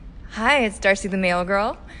Hi, it's Darcy the Mail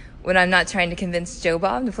Girl. When I'm not trying to convince Joe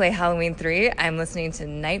Bob to play Halloween 3, I'm listening to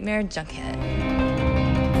Nightmare Junkhead.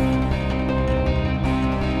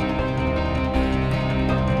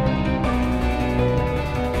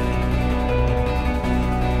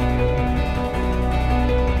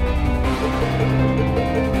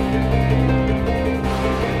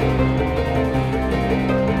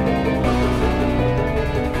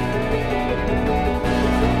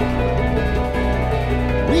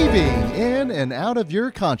 And out of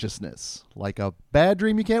your consciousness, like a bad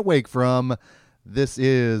dream you can't wake from, this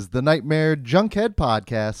is the Nightmare Junkhead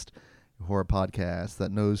Podcast, a horror podcast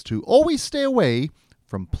that knows to always stay away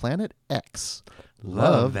from Planet X.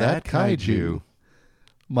 Love that kaiju.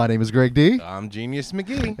 My name is Greg D. I'm Genius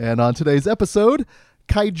McGee. And on today's episode,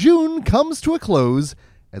 Kaijun comes to a close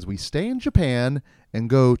as we stay in Japan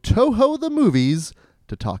and go Toho the movies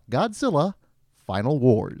to talk Godzilla Final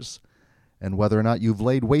Wars. And whether or not you've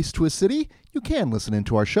laid waste to a city, you can listen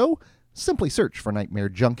into our show. Simply search for Nightmare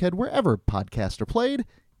Junkhead wherever podcasts are played.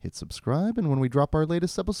 Hit subscribe, and when we drop our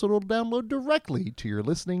latest episode, it'll download directly to your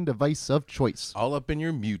listening device of choice. All up in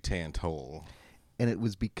your mutant hole. And it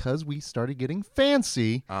was because we started getting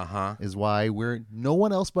fancy is why no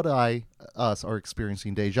one else but us are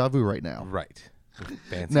experiencing deja vu right now. Right.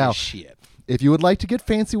 Fancy now, shit. If you would like to get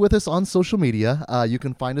fancy with us on social media, you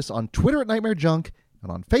can find us on Twitter at Nightmare Junk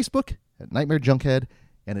and on Facebook at Nightmare Junkhead,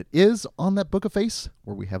 and it is on that Book of Face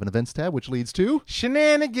where we have an events tab which leads to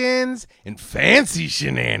shenanigans and fancy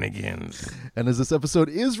shenanigans. And as this episode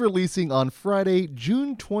is releasing on Friday,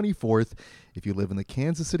 June 24th, if you live in the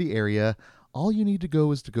Kansas City area, all you need to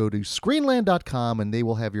go is to go to screenland.com and they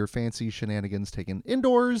will have your fancy shenanigans taken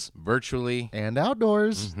indoors, virtually, and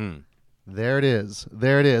outdoors. There it is.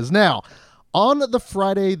 There it is. Now, on the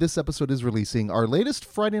Friday this episode is releasing, our latest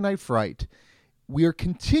Friday Night Fright, we are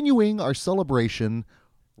continuing our celebration.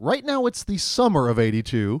 Right now, it's the summer of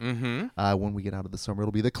 82. When we get out of the summer,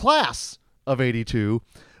 it'll be the class of 82.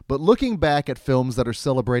 But looking back at films that are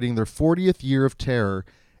celebrating their 40th year of terror,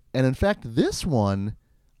 and in fact, this one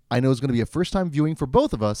I know is going to be a first-time viewing for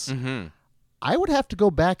both of us. I would have to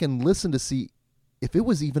go back and listen to see if it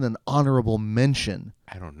was even an honorable mention.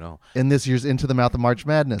 I don't know. In this year's Into the Mouth of March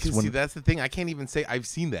Madness. See, that's the thing. I can't even say I've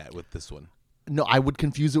seen that with this one. No, I would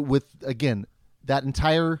confuse it with, again, that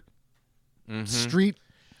entire street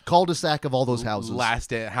cul-de-sac of all those houses.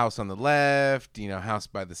 Last house on the left, house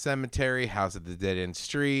by the cemetery, house at the dead-end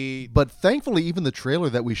street. But thankfully, even the trailer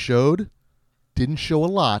that we showed didn't show a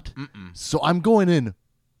lot. So I'm going in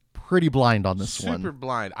pretty blind on this one. Super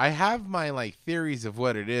blind. I have my theories of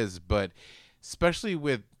what it is, but especially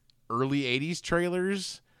with early 80s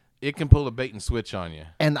trailers, it can pull a bait and switch on you.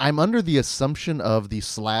 And I'm under the assumption of the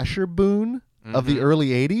slasher boom of the early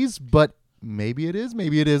 80s, but maybe it is,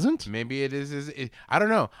 maybe it isn't. Maybe it is. I don't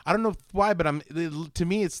know. I don't know why, but to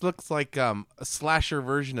me, it looks like a slasher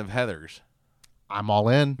version of Heathers. I'm all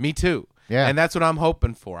in. Me too. Yeah, and that's what I'm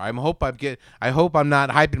hoping for. I hope I'm not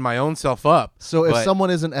hyping my own self up. So if someone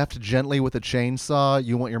isn't effed gently with a chainsaw,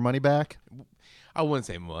 you want your money back? I wouldn't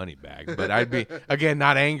say money back, but I'd be, again,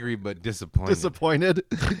 not angry, but disappointed. Disappointed.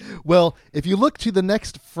 Well, if you look to the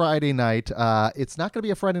next Friday night, it's not going to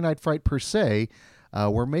be a Friday Night Fright per se.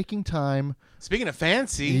 We're making time. Speaking of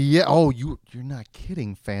fancy. Yeah. Oh, you're not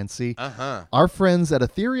kidding, fancy. Our friends at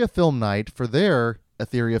Etheria Film Night for their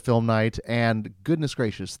Etheria Film Night, and goodness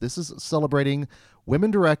gracious, this is celebrating women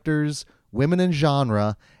directors, women in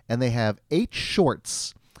genre, and they have 8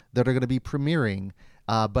 shorts that are going to be premiering.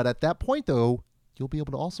 But at that point, though, you'll be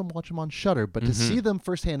able to also watch them on Shudder. But to see them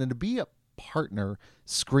firsthand and to be a partner,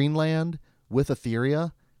 Screenland with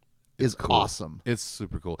Etheria, is cool. Awesome. It's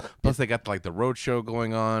super cool. Plus, they got the road show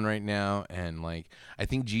going on right now, and I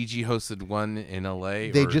think Gigi hosted one in LA.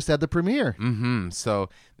 They just had the premiere. So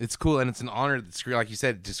it's cool, and it's an honor that like you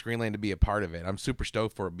said, to Screenland to be a part of it. I'm super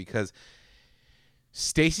stoked for it because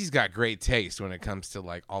Stacy's got great taste when it comes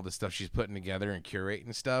to all the stuff she's putting together and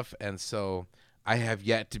curating stuff, and so I have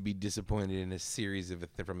yet to be disappointed in a series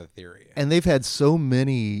from Etheria. And they've had so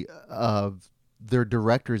many of their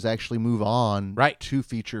directors actually move on to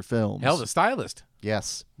feature films. Hell, the stylist.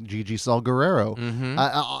 Yes, Gigi Saul Guerrero.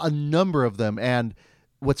 A number of them. And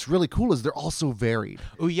what's really cool is they're all so varied.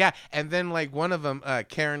 Oh, yeah. And then one of them,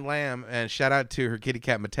 Karen Lamb, and shout out to her kitty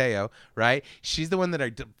cat Mateo, right? She's the one that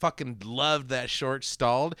I fucking loved that short,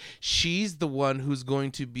 Stalled. She's the one who's going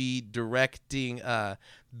to be directing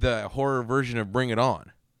the horror version of Bring It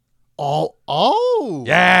On. Oh.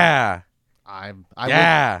 Yeah.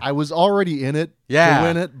 I was already in it to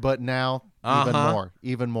win it, but now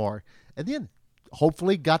even more. And then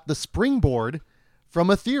hopefully got the springboard from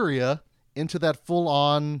Etheria into that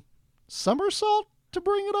full-on somersault to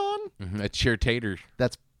bring it on. A cheer tater.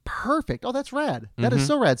 That's perfect. Oh, that's rad. That Mm-hmm. is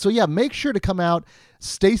so rad. So yeah, make sure to come out.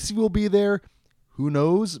 Stacy will be there. Who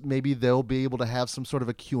knows? Maybe they'll be able to have some sort of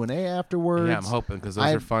a Q&A afterwards. Yeah, I'm hoping because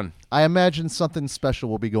those are fun. I imagine something special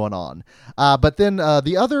will be going on. But then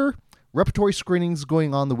the other repertory screenings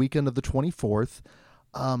going on the weekend of the 24th.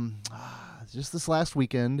 Just this last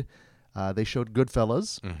weekend, they showed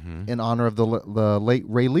Goodfellas in honor of the late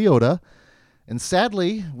Ray Liotta. And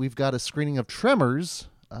sadly, we've got a screening of Tremors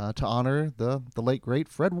to honor the late, great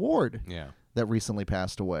Fred Ward Yeah. that recently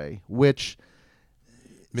passed away, which...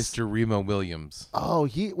 Mr. Remo Williams.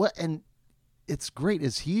 And it's great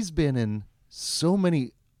is he's been in so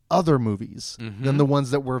many other movies than the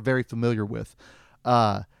ones that we're very familiar with.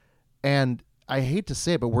 And I hate to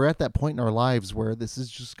say it, but we're at that point in our lives where this is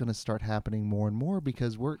just going to start happening more and more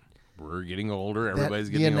because we're getting older. Everybody's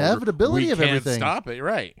getting older. The inevitability we of can't everything. Stop it,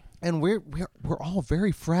 right? And we're all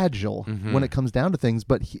very fragile when it comes down to things.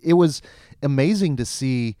 But it was amazing to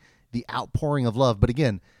see the outpouring of love. But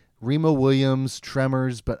again, Remo Williams,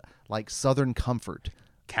 Tremors, but like Southern Comfort.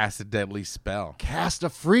 Cast a deadly spell. Cast a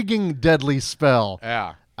freaking deadly spell.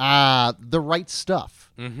 Yeah. The Right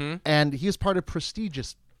Stuff. Mm-hmm. And he was part of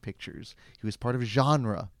prestigious pictures. He was part of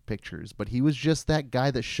genre pictures. But he was just that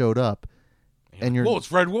guy that showed up. And you're, Well, it's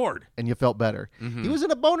Fred Ward. and you felt better. He was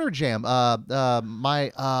in a Boner Jam.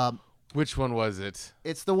 Which one was it?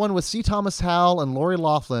 It's the one with C. Thomas Howell and Lori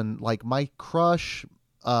Loughlin, like my crush,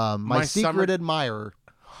 my secret summer- admirer.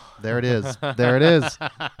 There it is. There it is.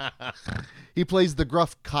 He plays the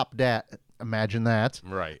gruff cop dad. Imagine that.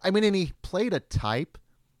 Right. I mean, and he played a type,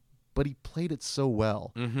 but he played it so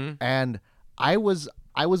well. And I was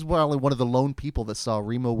probably one of the lone people that saw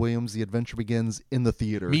Remo Williams' The Adventure Begins in the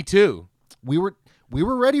theater. Me too. We were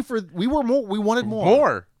ready for. We wanted more.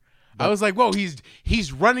 More. I was like, whoa,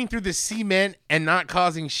 he's running through the cement and not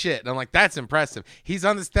causing shit. And I'm like, that's impressive. He's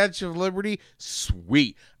on the Statue of Liberty.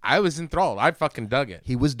 Sweet. I was enthralled. I fucking dug it.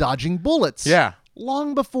 He was dodging bullets. Yeah.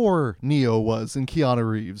 Long before Neo was and Keanu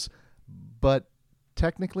Reeves. But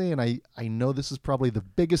technically, and I know this is probably the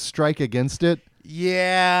biggest strike against it.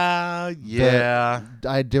 Yeah.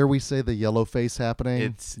 I dare we say the yellow face happening.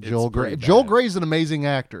 It's Joel Grey. pretty bad. Joel Grey's an amazing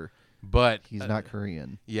actor. But He's not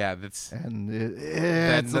Korean. yeah, that's And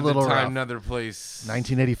that's it's a little time, rough. another place.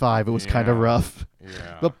 1985. It was kind of Yeah. rough.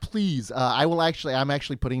 Yeah. But please, I'm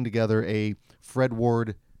actually putting together a Fred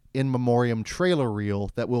Ward in memoriam trailer reel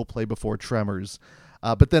that we'll play before Tremors.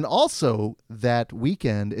 But then also that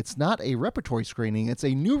weekend, it's not a repertory screening. It's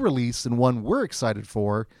a new release and one we're excited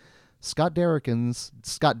for. Scott Derrickson's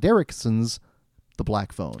The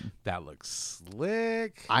Black Phone. That looks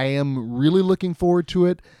slick. I am really looking forward to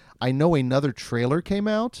it. I know another trailer came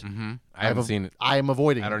out. I haven't seen it. I am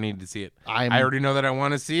avoiding I it. don't need to see it. I already know that I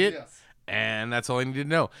want to see it, and that's all I need to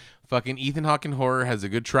know. Fucking Ethan Hawke in horror has a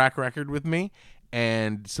good track record with me,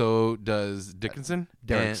 and so does Dickinson.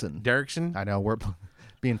 Derrickson. I know, we're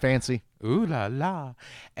being fancy. Ooh la la.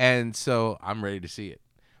 And so I'm ready to see it.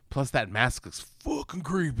 Plus that mask looks fucking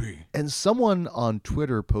creepy. And someone on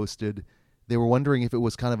Twitter posted they were wondering if it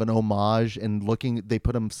was kind of an homage and they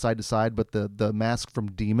put them side to side, but the mask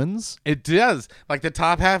from Demons. It does. Like the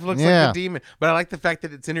top half looks Yeah. like a demon, but I like the fact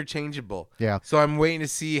that it's interchangeable. Yeah. So I'm waiting to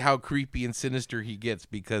see how creepy and sinister he gets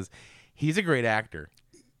because he's a great actor.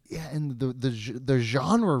 Yeah, and the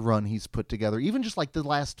genre run he's put together, even just like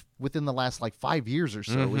within the last like 5 years or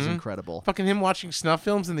so, is incredible. Fucking him watching snuff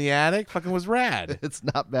films in the attic fucking was rad. It's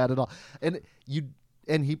not bad at all. And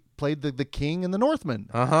he played the king in The Northman.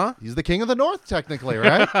 Uh-huh. He's the king of the North, technically,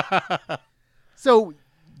 right? So,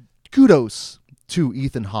 kudos to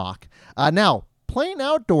Ethan Hawke. Now, playing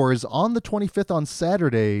outdoors on the 25th on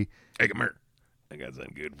Saturday. Hey, come here. I got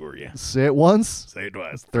something good for you. Say it once. Say it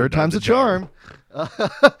twice. Third time's a charm.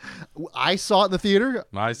 I saw it in the theater.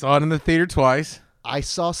 I saw it in the theater twice. I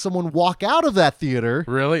saw someone walk out of that theater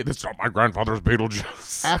Really? That's not my grandfather's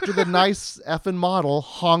Beetlejuice. after the nice effing model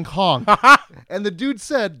honk honk. And the dude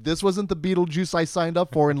said, this wasn't the Beetlejuice I signed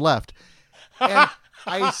up for, and left. And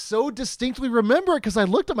I so distinctly remember it because I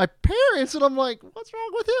looked at my parents and I'm like, what's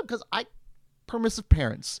wrong with him? Because permissive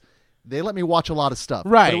parents, they let me watch a lot of stuff.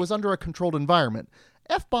 Right. But it was under a controlled environment.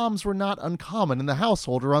 F-bombs were not uncommon in the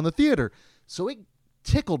household or on the theater. So it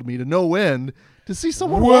tickled me to no end to see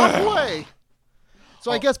someone walk away.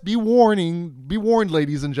 So I guess be warned,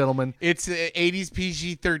 ladies and gentlemen. It's 80s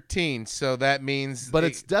PG-13, so that means... But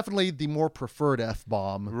it's definitely the more preferred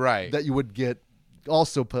F-bomb Right. that you would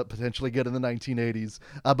also potentially get in the 1980s.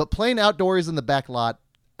 But playing outdoors in the back lot,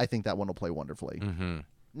 I think that one will play wonderfully. Mm-hmm.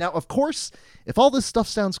 Now, of course, if all this stuff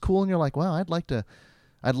sounds cool and you're like, wow, I'd like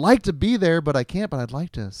to be there, but I can't, but I'd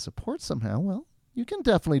like to support somehow, well, you can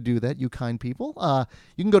definitely do that, you kind people.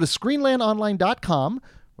 You can go to ScreenlandOnline.com,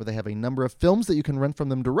 where they have a number of films that you can rent from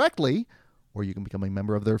them directly, or you can become a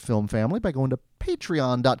member of their film family by going to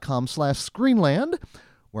Patreon.com/Screenland,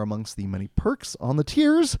 where amongst the many perks on the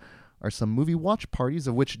tiers are some movie watch parties,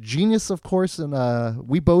 of which Genius, of course, and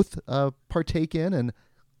we both partake in and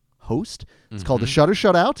host. It's called the Shutter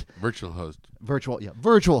Shutout. Virtual host.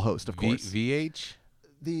 Virtual host, of course. VH?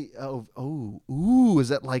 Is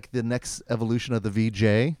that like the next evolution of the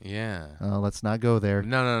VJ? Yeah. Let's not go there.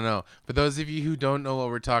 No. For those of you who don't know what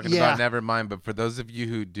we're talking Yeah. about, never mind. But for those of you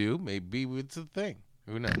who do, maybe it's a thing.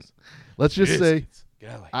 Who knows? Let's just say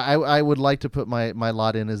Get out of I would like to put my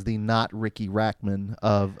lot in as the not Ricky Rackman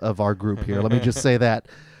of our group here. Let me just say that.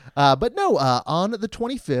 But no, on the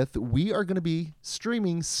 25th, we are going to be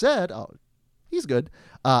streaming said, he's good,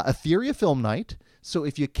 Etheria Film Night. So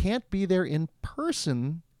if you can't be there in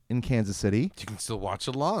person in Kansas City, you can still watch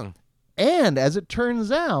along. and as it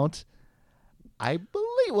turns out, I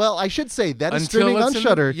believe, well, I should say that is Until streaming it's on in-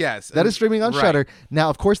 Shudder. yes, That is streaming on right. Shudder.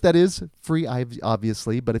 Now, of course, that is free,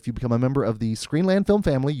 obviously, but if you become a member of the Screenland Film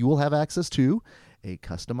family, you will have access to a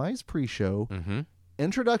customized pre-show,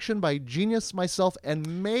 introduction by Genius, myself,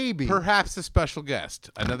 and maybe Perhaps a special guest.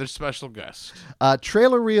 Another special guest.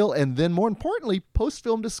 trailer reel, and then more importantly,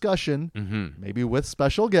 post-film discussion, maybe with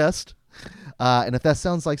special guest. And if that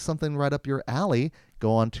sounds like something right up your alley,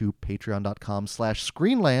 go on to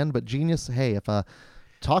patreon.com/Screenland. But Genius, hey, if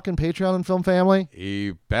talking Patreon and film family,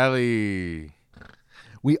 Belly.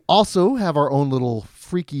 we also have our own little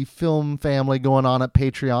freaky film family going on at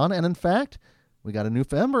Patreon. And in fact, we got a new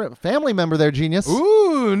family member there, Genius.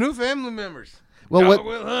 Ooh, new family members. Well, what-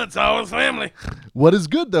 Will Hunt's always family. What is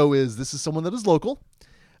good, though, is this is someone that is local.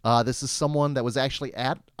 This is someone that was actually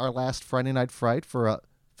at our last Friday Night Fright for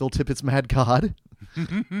Phil Tippett's Mad God.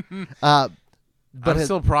 But I'm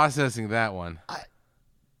still processing that one.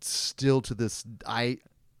 still to this,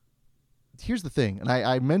 here's the thing, and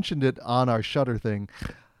I mentioned it on our Shudder thing.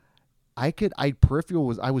 I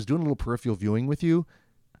was doing a little peripheral viewing with you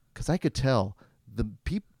because I could tell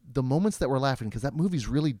the moments that were laughing, because that movie's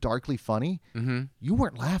really darkly funny. You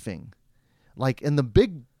weren't laughing, like in the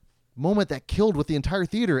big moment that killed with the entire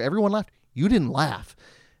theater, everyone laughed. You didn't laugh,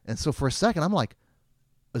 and so for a second I'm like,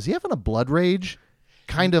 is he having a blood rage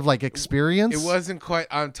kind of like experience? It wasn't quite.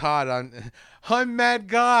 I'm Todd. I'm Mad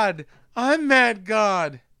God. I'm Mad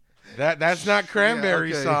God. That's not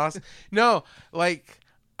cranberry okay. sauce. No, like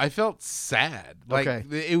I felt sad. Like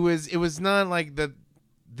Okay. it was not like the.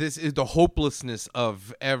 This is the hopelessness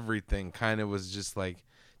of everything. Kind of was just like,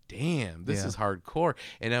 damn, this Yeah. is hardcore.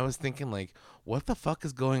 And I was thinking like, what the fuck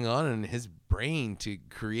is going on in his brain to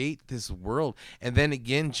create this world? And then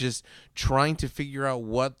again, just trying to figure out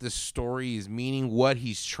what the story is meaning, what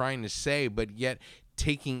he's trying to say, but yet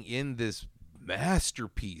taking in this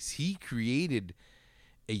masterpiece. He created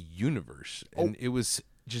a universe, and it was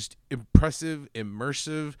just impressive,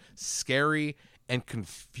 immersive, scary, and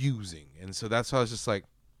confusing. And so that's why I was just like,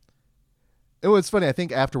 It was funny. I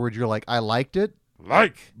think afterwards you're like, I liked it,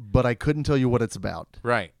 but I couldn't tell you what it's about.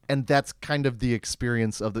 right. And that's kind of the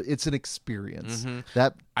experience it's an experience.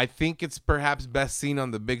 That I think it's perhaps best seen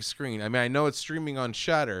on the big screen. I mean, I know it's streaming on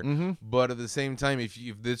Shudder, but at the same time, if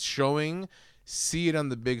it's showing, see it on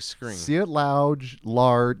the big screen. see it loud,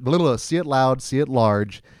 see it loud, see it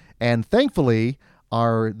large. And thankfully,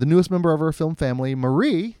 the newest member of our film family,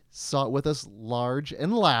 Marie, saw it with us large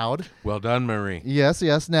and loud. Well done, Marie.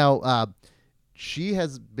 Yes. Now, she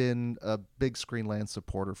has been a big Screenland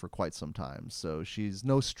supporter for quite some time, so she's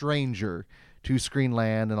no stranger to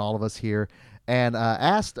Screenland and all of us here. And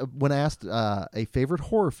when asked a favorite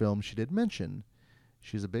horror film, she did mention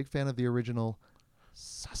she's a big fan of the original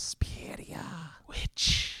Suspiria,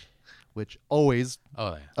 which always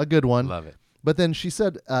Oh, yeah. a good one. Love it. But then she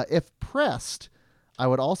said, if pressed, I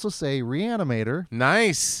would also say Reanimator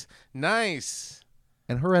Nice.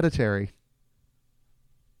 and Hereditary.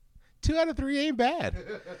 2 out of 3 ain't bad.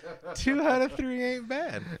 2 out of 3 ain't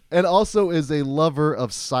bad. And also is a lover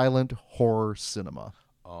of silent horror cinema.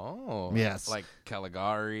 Oh. Yes. Like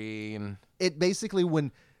Caligari and... It basically,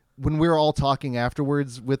 when we were all talking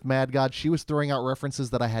afterwards with Mad God, she was throwing out references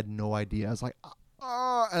that I had no idea. I was like,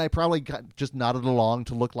 and I probably just nodded along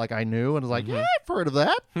to look like I knew, and was like, yeah, I've heard of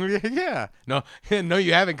that. yeah. No,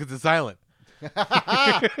 you haven't because it's silent.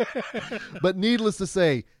 But needless to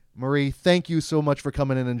say, Marie, thank you so much for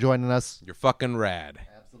coming in and joining us. You're fucking rad.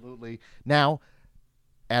 Absolutely. Now,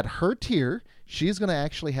 at her tier, she's going to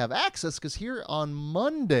actually have access, because here on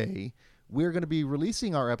Monday, we're going to be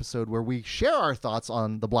releasing our episode where we share our thoughts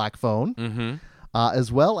on the Black Phone,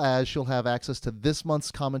 as well as she'll have access to this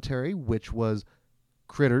month's commentary, which was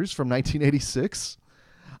Critters from 1986,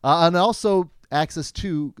 and also access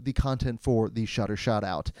to the content for the Shutter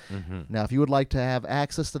Shoutout. Now, if you would like to have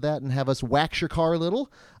access to that and have us wax your car a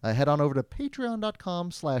little, head on over to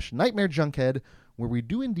patreon.com/nightmarejunkhead, where we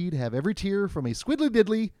do indeed have every tier from a squiddly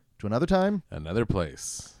diddly to another time. Another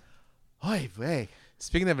place. Oy vey.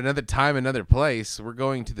 Speaking of another time, another place, we're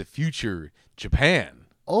going to the future, Japan.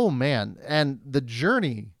 Oh, man. And the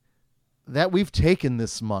journey that we've taken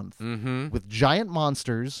this month with giant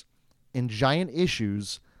monsters and giant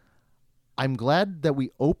issues, I'm glad that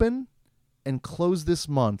we open and close this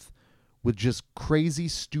month with just crazy,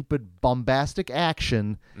 stupid, bombastic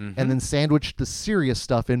action and then sandwich the serious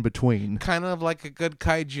stuff in between. Kind of like a good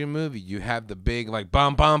kaiju movie. You have the big, like,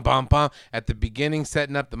 bum, bum, bum, bum at the beginning,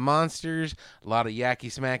 setting up the monsters, a lot of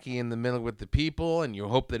yacky smacky in the middle with the people, and you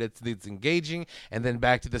hope that it's engaging, and then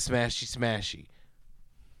back to the smashy smashy.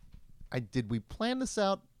 Did we plan this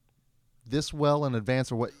out this well in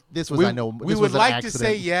advance, or what? This was, We this would was an like accident. to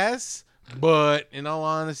say yes, but in all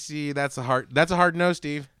honesty, that's a hard no,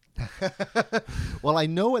 Steve. Well, I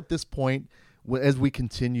know at this point, as we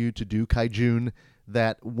continue to do Kaijun,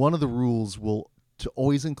 that one of the rules will to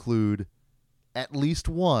always include at least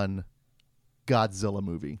one Godzilla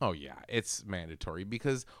movie. Oh yeah, it's mandatory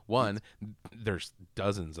because one, there's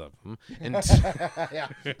dozens of them, and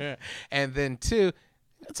and then two,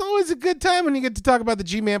 it's always a good time when you get to talk about the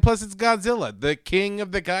G-Man. Plus, it's Godzilla, the king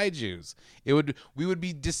of the kaijus. We would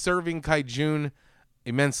be disserving Kaijun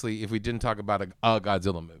immensely if we didn't talk about a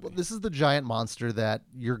Godzilla movie. Well, this is the giant monster that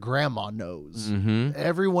your grandma knows.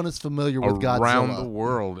 Everyone is familiar with Godzilla. Around the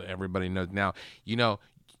world, everybody knows. Now,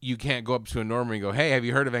 you can't go up to a Norman and go, "Hey, have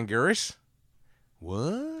you heard of Anguirus?"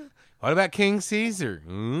 What? What about King Caesar?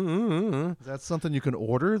 Is that something you can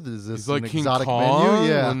order? Is this It's like an King exotic Kong,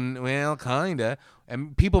 menu? Yeah. well, kinda.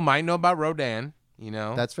 And people might know about Rodan.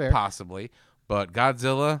 That's fair. Possibly, but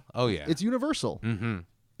Godzilla. Oh yeah, It's universal. mm-hmm.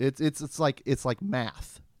 It's like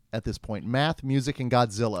math at this point. Math, music, and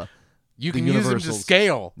Godzilla. You The can use them to universals.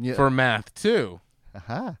 scale Yeah. for math too.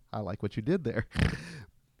 Aha, I like what you did there.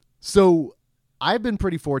 So I've been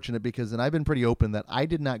pretty fortunate and I've been pretty open that I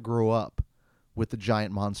did not grow up with the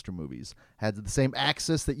giant monster movies. Had the same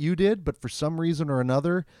access that you did, but for some reason or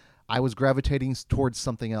another, I was gravitating towards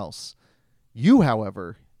something else. You,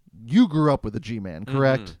 however, you grew up with the G-Man,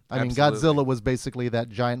 correct? I mean, absolutely. Godzilla was basically that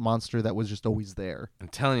giant monster that was just always there. I'm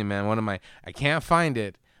telling you, man, I can't find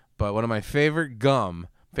it, but one of my favorite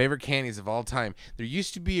candies of all time. There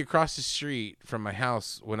used to be across the street from my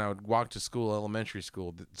house when I would walk to school, elementary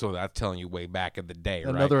school. So that's telling you way back in the day,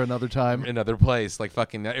 right? Another time. Another place, like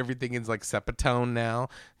fucking everything is like Sepatone now,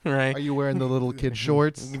 right? Are you wearing the little kid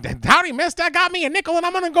shorts? Howdy, mister, I got me a nickel and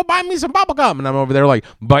I'm gonna go buy me some bubble gum. And I'm over there like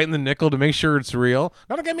biting the nickel to make sure it's real.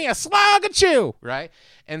 Gonna give me a slug of chew, right?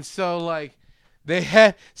 And so like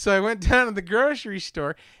so I went down to the grocery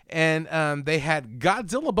store and they had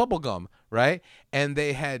Godzilla bubble gum, right? And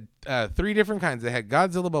they had 3 different kinds. They had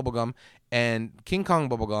Godzilla bubble gum and King Kong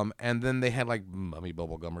bubble gum, and then they had like Mummy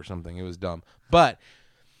bubble gum or something. It was dumb, but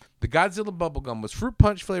the Godzilla bubblegum was fruit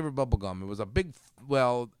punch flavored bubblegum. It was a big,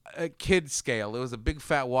 a kid scale. It was a big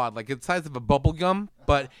fat wad, like the size of a bubblegum,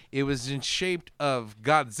 but it was in shape of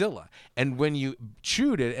Godzilla. And when you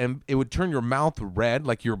chewed it, and it would turn your mouth red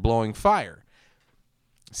like you were blowing fire.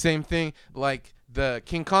 Same thing, like the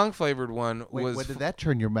King Kong flavored one was Wait, did that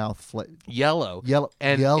turn your mouth yellow. Yellow.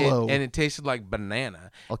 And Yellow. and it tasted like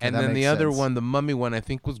banana. Okay, and that then the makes other sense. one, the Mummy one, I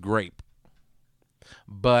think was grape.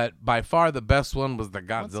 But by far the best one was the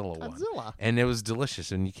Godzilla one, Godzilla? and it was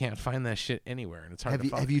delicious. And you can't find that shit anywhere, and it's hard to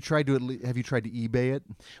find. Have you tried to eBay it?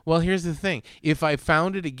 Well, here's the thing: if I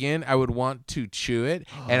found it again, I would want to chew it,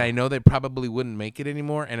 and I know they probably wouldn't make it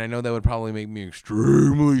anymore, and I know that would probably make me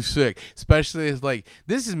extremely sick. Especially as like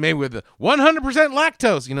this is made with 100%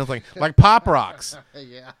 lactose, it's like Pop Rocks.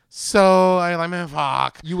 Yeah. So I'm a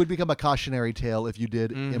fuck. You would become a cautionary tale if you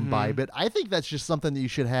did imbibe it. I think that's just something that you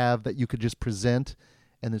should have that you could just present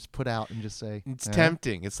and just put out and just say. It's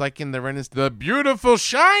tempting. It's like in the beautiful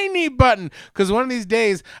shiny button. Because one of these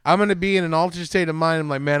days, I'm going to be in an altered state of mind. I'm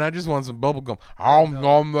like, man, I just want some bubble gum.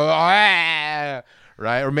 Right?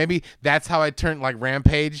 Or maybe that's how I turn, like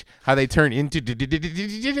Rampage, how they turn into.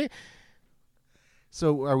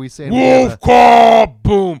 So are we saying Wolf call,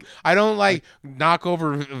 boom. I don't like knock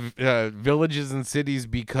over villages and cities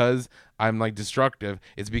because I'm like destructive.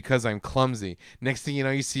 It's because I'm clumsy. Next thing you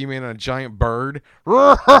know, you see me in a giant bird. Boom,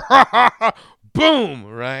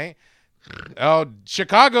 right? Oh,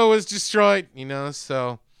 Chicago was destroyed,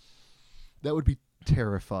 so. that would be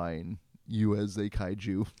terrifying, you as a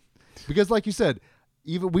kaiju? Because like you said,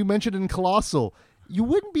 even we mentioned in Colossal, you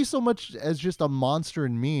wouldn't be so much as just a monster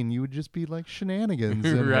and mean. You would just be like shenanigans.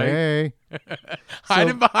 And Right. Hey,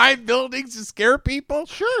 Hiding behind buildings to scare people.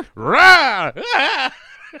 sure, Rah!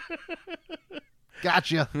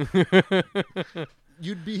 gotcha.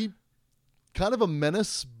 You'd be kind of a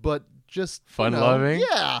menace, but just Fun-loving?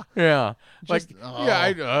 Yeah. Yeah, Just- what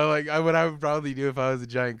I would probably do if I was a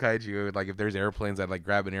giant kaiju, like if there's airplanes, I'd like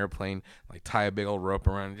grab an airplane, like tie a big old rope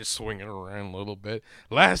around and just swing it around a little bit.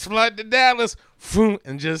 Last flight to Dallas, boom,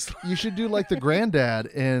 and just You should do like the granddad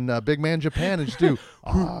in Big Man Japan and just do,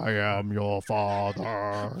 I am your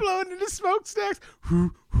father. blowing into smokestacks.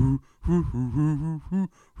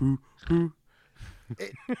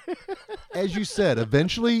 As you said,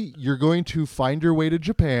 eventually you're going to find your way to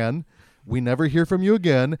Japan. We never hear from you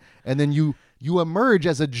again. And then you emerge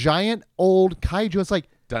as a giant old kaiju. It's like,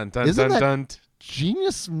 Dun dun Isn't dun that- dun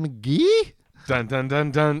Genius McGee? dun dun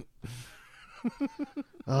dun dun.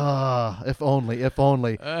 If only, if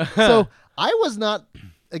only. So I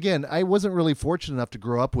wasn't really fortunate enough to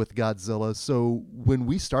grow up with Godzilla. So when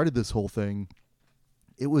we started this whole thing,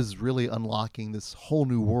 it was really unlocking this whole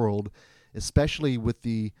new world, especially with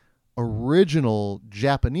the original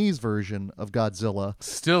Japanese version of Godzilla.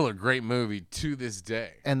 Still a great movie to this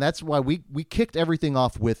day. And that's why we kicked everything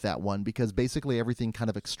off with that one, because basically everything kind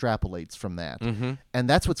of extrapolates from that. Mm-hmm. And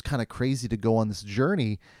that's what's kind of crazy to go on this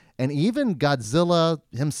journey. And even Godzilla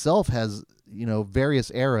himself has,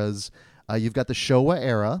 various eras. You've got the Showa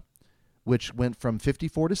era, which went from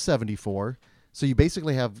 54 to 74. So you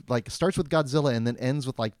basically have, like, starts with Godzilla and then ends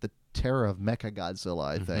with, like, the terror of Mecha Godzilla,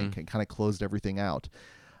 I think, and kind of closed everything out.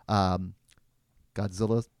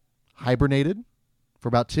 Godzilla hibernated for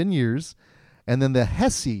about 10 years. And then the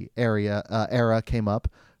Heisei era came up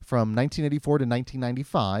from 1984 to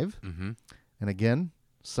 1995. Mm-hmm. And again,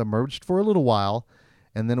 submerged for a little while.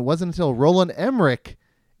 And then it wasn't until Roland Emmerich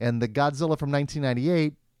and the Godzilla from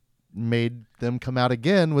 1998 made them come out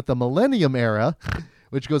again with the Millennium Era,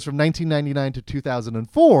 which goes from 1999 to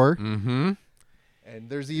 2004. Mm-hmm. And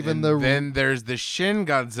there's even then there's the Shin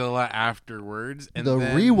Godzilla afterwards, and the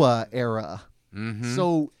then, Reiwa era. Mhm.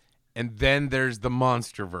 So and then there's the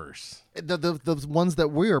MonsterVerse. the ones that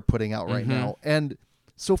we are putting out right Mhm. now. And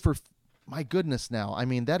so my goodness, now, I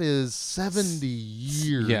mean, that is 70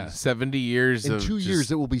 years. Yeah, 70 years In of 2 just-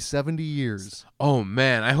 years, it will be 70 years. Oh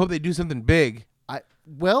man, I hope they do something big.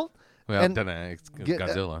 Well, Well, And it's get-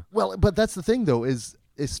 Godzilla. Well, but that's the thing, though, is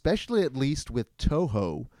especially at least with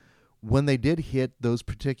Toho, when they did hit those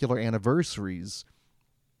particular anniversaries,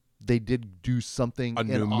 they did do something A in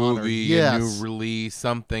new honor. movie, Yes. a new release,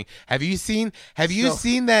 something. Have you seen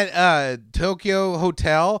So- that Tokyo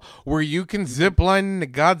Hotel where you can zip line into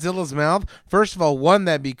Godzilla's mouth? First of all, one,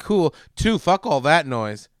 that'd be cool. Two, fuck all that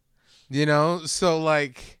noise. So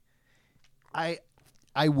like I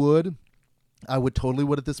would totally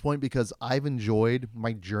would at this point, because I've enjoyed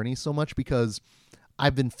my journey so much, because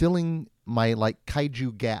I've been filling my like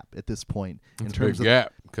kaiju gap at this point in it's a terms big of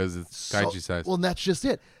gap because it's So- kaiju size. Well, and that's just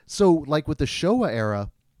it. So, like with the Showa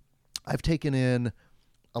era, I've taken in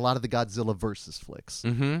a lot of the Godzilla versus flicks.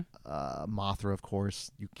 Mm-hmm. Mothra, of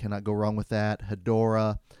course, you cannot go wrong with that.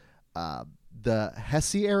 Hedorah, the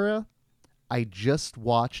Heisei era. I just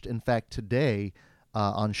watched, in fact, today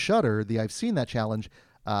on Shudder. I've seen that challenge.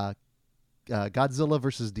 Godzilla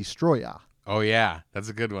versus Destroya. Oh yeah, that's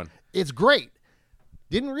a good one. It's great.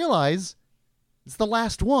 Didn't realize it's the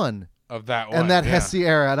last one. Of that one. And that yeah. Heisei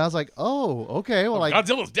era, and I was like, "Oh, okay." Well, like,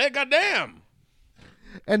 Godzilla's dead. Goddamn.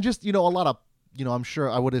 and just a lot of I'm sure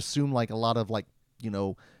I would assume like a lot of like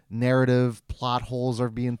narrative plot holes are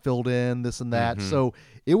being filled in, this and that. Mhm. So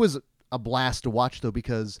it was a blast to watch, though,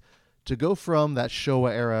 because to go from that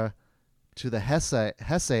Showa era to the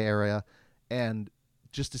Heisei era, and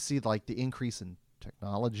just to see like the increase in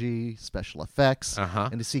technology, special effects, Uh-huh.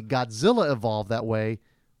 and to see Godzilla evolve that way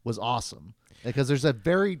was awesome, because there's a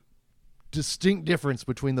very distinct difference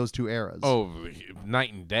between those two eras. Oh,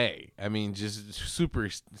 night and day. I mean, just super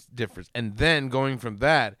different. And then going from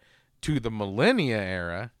that to the Millennia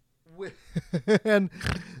era. And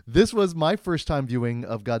this was my first time viewing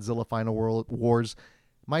of Godzilla Final World Wars,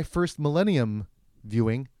 my first Millennium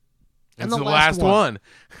viewing, and It's the last one.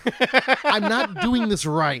 I'm not doing this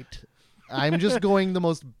right. I'm just going the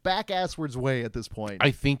most back-asswards way at this point.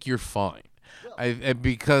 I think you're fine.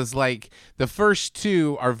 Because like the first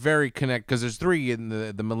two are very connected, because there's three in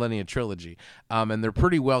the Millennia trilogy, and they're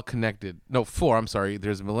pretty well connected. No, four. I'm sorry.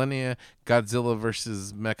 There's Millennia, Godzilla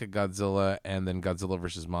versus Mecha Godzilla, and then Godzilla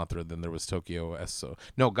versus Mothra. Then there was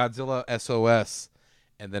Godzilla SOS,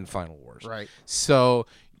 and then Final Wars. Right. So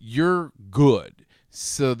you're good.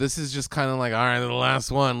 So this is just kind of like, all right, the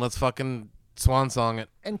last one. Let's fucking Swan song it.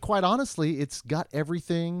 And quite honestly, it's got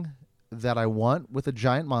everything that I want with a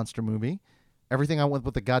giant monster movie, everything I want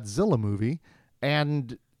with a Godzilla movie,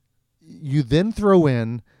 and you then throw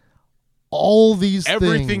in all these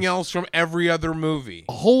Everything things. else from every other movie.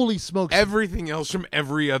 Holy smokes. Everything else from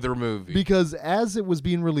every other movie. Because as it was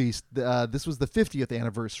being released, this was the 50th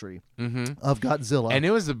anniversary of Godzilla. And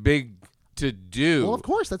it was a big to do. Well, of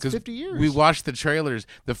course, that's 'cause 50 years. We watched the trailers.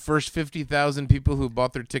 The first 50,000 people who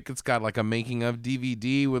bought their tickets got like a making of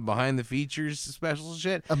DVD with behind the features special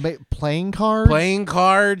shit. Playing cards. Playing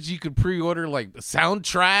cards. You could pre-order like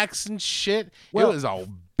soundtracks and shit. Well- it was a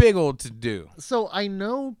big old to do. So I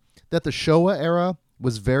know that the Showa era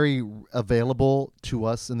was very available to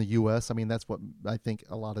us in the U.S. I mean, that's what I think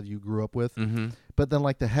a lot of you grew up with. Mm-hmm. But then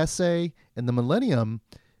like the Heisei and the Millennium,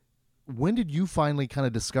 when did you finally kind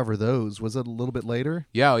of discover those? Was it a little bit later?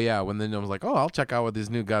 Yeah, yeah. When then I was like, oh, I'll check out what this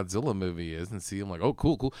new Godzilla movie is and see. I'm like, oh,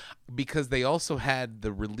 cool. Because they also had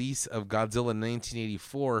the release of Godzilla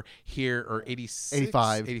 1984 here, or 86?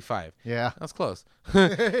 85. 85. Yeah. That's close.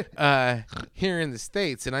 Here in the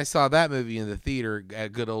States, and I saw that movie in the theater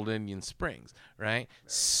at good old Indian Springs, right?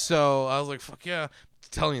 So I was like, fuck yeah.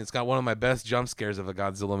 Telling you, it's got one of my best jump scares of a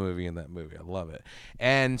Godzilla movie in that movie. I love it.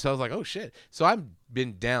 And so I was like, oh shit. So I've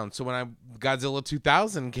been down. So when Godzilla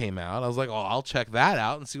 2000 came out, I was like, oh, I'll check that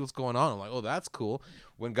out and see what's going on. I'm like, oh, that's cool.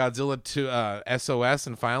 When Godzilla 2 SOS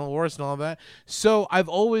and Final Wars and all that. So I've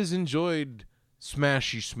always enjoyed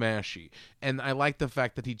smashy, and I like the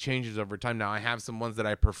fact that he changes over time. Now I have some ones that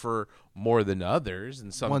I prefer more than others,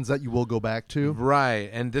 and some Ones that you will go back to. right,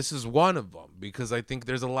 and this is one of them because I think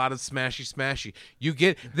there's a lot of smashy.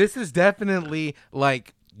 This is definitely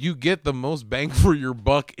like you get the most bang for your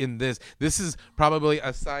buck in this. This is probably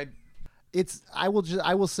aside. I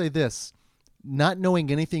will say this, not knowing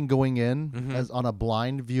anything going in as on a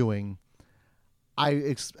blind viewing, I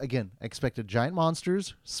expected giant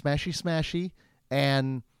monsters, smashy,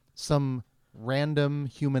 and some random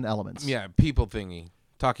human elements. Yeah, people thingy,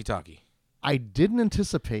 talkie. I didn't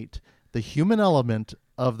anticipate the human element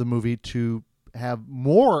of the movie to have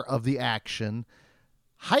more of the action,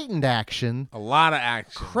 heightened action, A lot of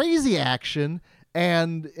action. crazy action,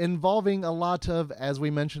 and involving a lot of, as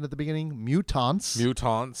we mentioned at the beginning, mutants,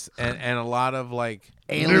 and a lot of like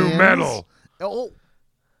aliens. new metal. Oh,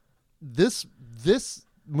 this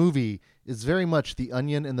movie is very much the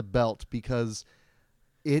onion and the belt because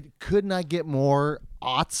it could not get more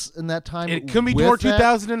aughts in that time. It could be with more that.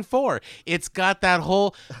 2004. It's got that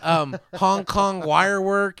whole Hong Kong wire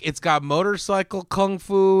work. It's got motorcycle kung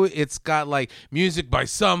fu. It's got like music by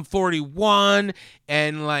Sum 41,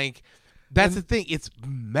 and like that's the thing. It's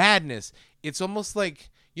madness. It's almost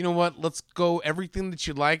like, you know what? Let's go everything that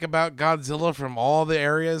you like about Godzilla from all the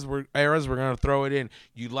eras we're going to throw it in.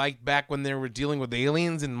 You like back when they were dealing with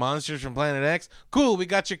aliens and monsters from Planet X? Cool, we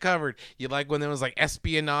got you covered. You like when there was like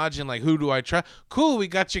espionage and like who do I trust? Cool, we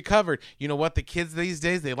got you covered. You know what? The kids these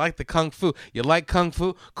days, they like the kung fu. You like kung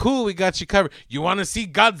fu? Cool, we got you covered. You want to see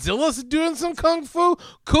Godzilla doing some kung fu?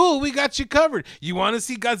 Cool, we got you covered. You want to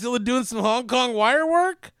see Godzilla doing some Hong Kong wire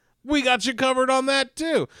work? We got you covered on that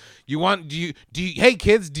too. Hey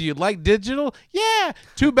kids, do you like digital? Yeah.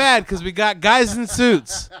 Too bad, because we got guys in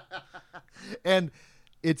suits. And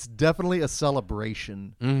it's definitely a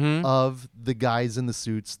celebration of the guys in the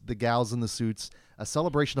suits, the gals in the suits, a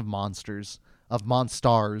celebration of monsters, of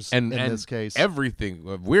monstars And in this case. everything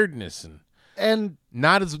of weirdness And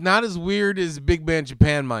not as weird as Big Bang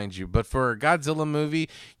Japan, mind you, but for a Godzilla movie,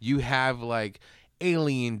 you have like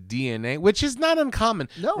alien DNA, which is not uncommon.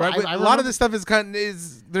 No, right? I A lot of this stuff is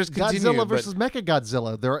there's continued. Godzilla versus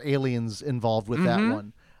Mechagodzilla, there are aliens involved with that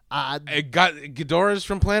one. Ghidorah's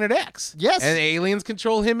from Planet X. Yes. And aliens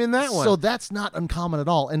control him in that one. So that's not uncommon at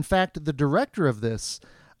all. In fact, the director of this,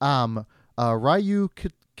 Ryu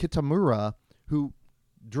Kitamura, who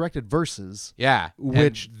directed Versus, yeah,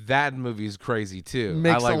 which and that movie is crazy too.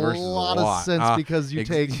 makes I like a Versus lot of sense because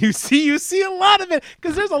you see a lot of it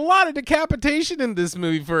because there's a lot of decapitation in this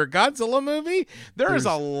movie for a Godzilla movie. There's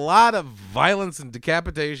a lot of violence and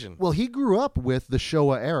decapitation. Well, he grew up with the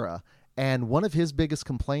Showa era, and one of his biggest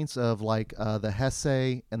complaints of like the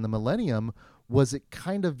Heisei and the Millennium was it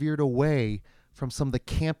kind of veered away from some of the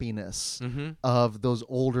campiness of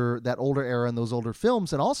that older era and those older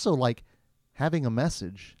films, and also like having a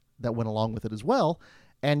message that went along with it as well.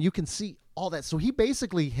 And you can see all that. So he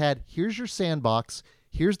basically had, here's your sandbox,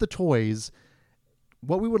 here's the toys.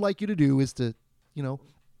 What we would like you to do is to,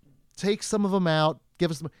 take some of them out,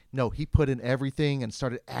 give us some. No, he put in everything and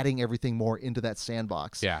started adding everything more into that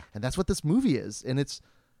sandbox. Yeah. And that's what this movie is. And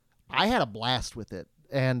I had a blast with it.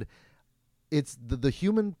 And it's the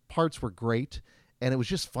human parts were great. and it was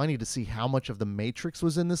just funny to see how much of the Matrix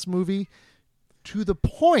was in this movie, to the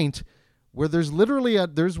point where there's literally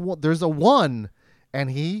there's a one,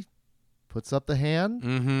 and he puts up the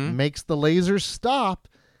hand, makes the laser stop,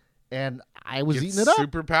 and I was eating it up.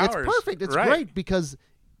 Superpowers. It's perfect. It's Right. great because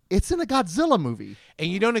it's in a Godzilla movie. And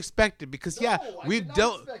you don't expect it because we've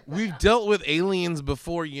dealt with aliens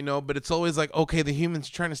before, but it's always like, okay, the humans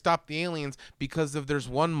are trying to stop the aliens because there's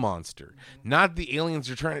one monster. Not the aliens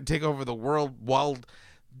are trying to take over the world while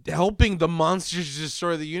helping the monsters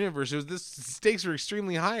destroy the universe. The stakes are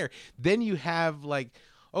extremely higher. Then you have like,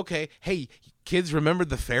 okay, hey, kids, remember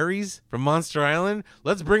the fairies from Monster Island?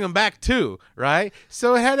 Let's bring them back too, right?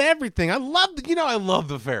 So it had everything. I love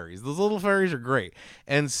the fairies. Those little fairies are great.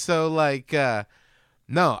 And so like,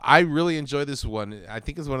 no, I really enjoy this one. I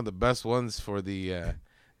think it's one of the best ones for the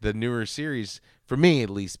newer series, for me at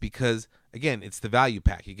least, because again, it's the value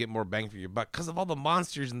pack. You get more bang for your buck because of all the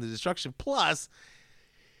monsters and the destruction. Plus,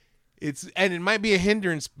 and it might be a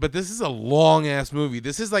hindrance, but this is a long ass movie.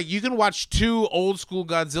 This is like, you can watch 2 old school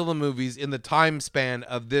Godzilla movies in the time span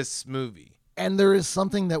of this movie. And there is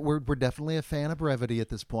something that we're definitely a fan of brevity at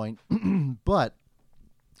this point, but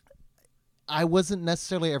I wasn't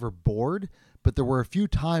necessarily ever bored. But there were a few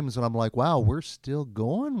times when I'm like, wow, we're still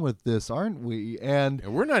going with this, aren't we? And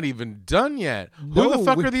we're not even done yet. No, Who the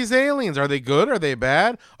fuck are these aliens? Are they good? Are they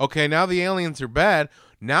bad? Okay, now the aliens are bad.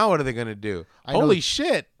 Now what are they going to do? Holy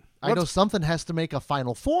shit. I know something has to make a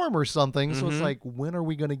final form or something. So it's like, when are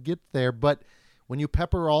we going to get there? But when you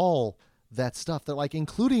pepper all that stuff, that like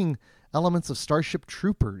including elements of Starship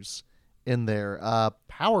Troopers in there,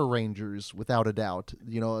 Power Rangers, without a doubt,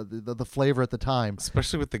 the flavor at the time,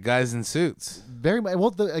 especially with the guys in suits. Very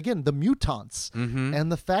well. The mutants,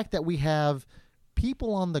 and the fact that we have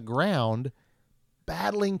people on the ground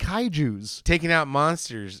battling kaijus, taking out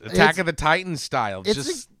monsters, Attack of the Titans style.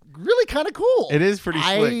 It's really kind of cool. It is pretty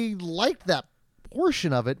slick. I liked that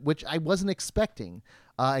portion of it, which I wasn't expecting.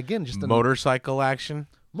 Again, just motorcycle action,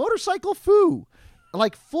 motorcycle foo,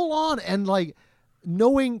 like full on, and like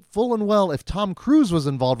knowing full and well if Tom Cruise was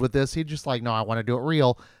involved with this, he'd just like, no, I want to do it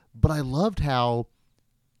real. But I loved how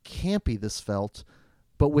campy this felt,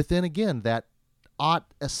 but within, again, that odd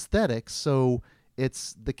aesthetic. So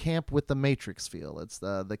it's the camp with the Matrix feel. It's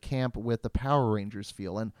the camp with the Power Rangers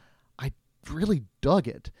feel. And I really dug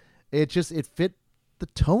it. It fit the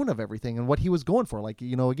tone of everything and what he was going for. Like,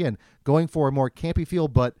 again, going for a more campy feel,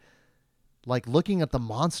 but like looking at the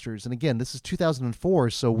monsters. And again, this is 2004,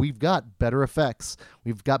 so we've got better effects.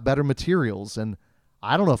 We've got better materials. And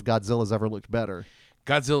I don't know if Godzilla's ever looked better.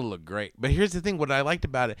 Godzilla looked great. But here's the thing, what I liked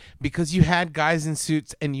about it, because you had guys in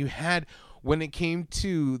suits, and you had, when it came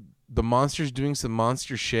to the monsters doing some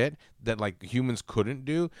monster shit that like humans couldn't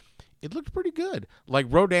do, it looked pretty good. Like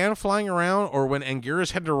Rodan flying around, or when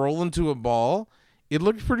Anguirus had to roll into a ball, it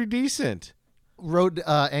looked pretty decent.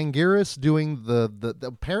 Anguirus doing the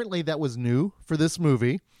apparently that was new for this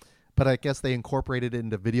movie, but I guess they incorporated it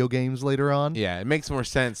into video games later on. Yeah, it makes more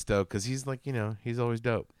sense though, because he's like, he's always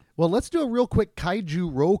dope. Well, let's do a real quick kaiju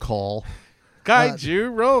roll call.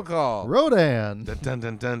 Kaiju roll call. Rodan. Dun dun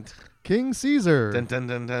dun dun. King Caesar. Dun dun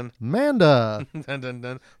dun dun. Manda. Dun dun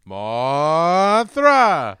dun.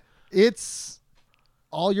 Mothra. It's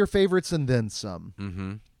all your favorites and then some.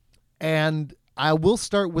 Mm-hmm. And I will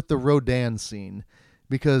start with the Rodan scene,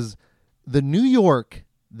 because the New York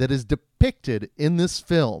that is depicted in this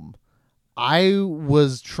film, I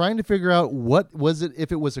was trying to figure out what was it,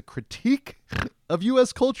 if it was a critique of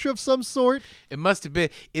U.S. culture of some sort. It must have been.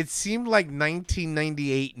 It seemed like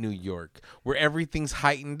 1998 New York, where everything's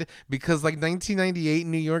heightened, because like 1998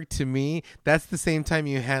 New York, to me, that's the same time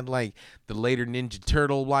you had like the later Ninja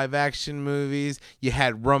Turtle live action movies. You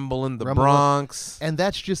had Rumble in the Bronx. And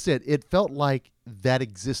that's just it. It felt like that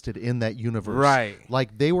existed in that universe. Right.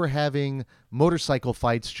 Like they were having motorcycle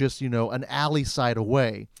fights just, an alley side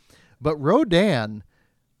away. But Rodan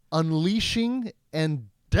unleashing and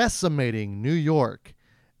decimating New York,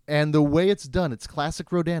 and the way it's done, it's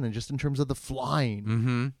classic Rodan, and just in terms of the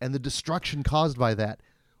flying and the destruction caused by that,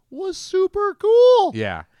 was super cool.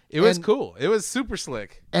 Yeah, it was cool. It was super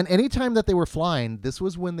slick. And anytime that they were flying, this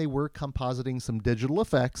was when they were compositing some digital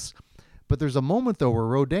effects. But there's a moment, though, where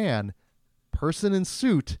Rodan, person in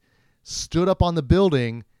suit, stood up on the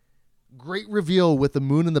building. Great reveal with the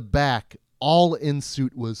moon in the back. All in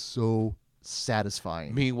suit was so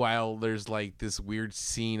satisfying. Meanwhile, there's like this weird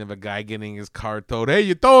scene of a guy getting his car towed. Hey,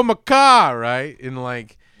 you throw him a car, right? And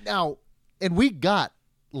like now, and we got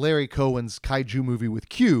Larry Cohen's kaiju movie with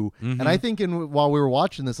Q, and I think while we were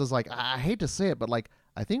watching this, I was like, I hate to say it, but like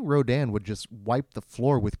I think Rodan would just wipe the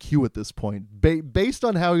floor with Q at this point, based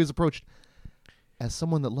on how he was approached as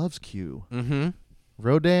someone that loves Q.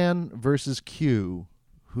 Rodan versus Q.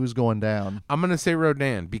 Who's going down? I'm gonna say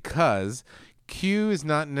Rodan because Q is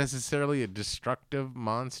not necessarily a destructive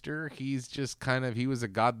monster. He's just he was a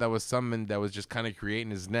god that was summoned that was just kind of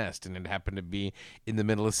creating his nest, and it happened to be in the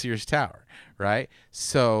middle of Sears Tower, right?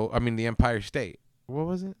 So, I mean, the Empire State. What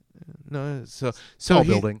was it? No, so Tall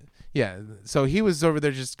building. Yeah, so he was over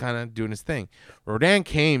there just kind of doing his thing. Rodan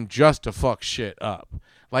came just to fuck shit up.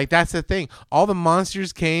 Like, that's the thing. All the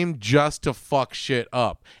monsters came just to fuck shit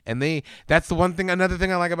up. And that's the another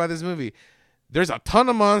thing I like about this movie. There's a ton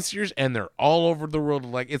of monsters, and they're all over the world.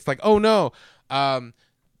 Like, it's like, oh no,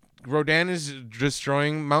 Rodan is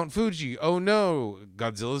destroying Mount Fuji. Oh no,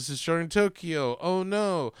 Godzilla's destroying Tokyo. Oh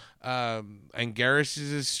no, Anguirus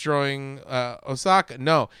is destroying Osaka.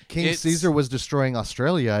 No, King Caesar was destroying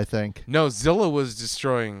Australia, I think. No, Zilla was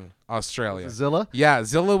destroying Australia. Zilla? Yeah,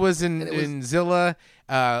 Zilla was in Zilla.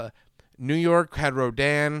 New York had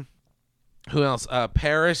Rodan. Who else?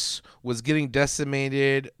 Paris was getting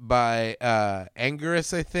decimated by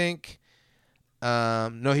Anguirus, I think.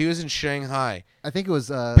 No, he was in Shanghai. I think it was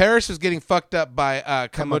Paris was getting fucked up by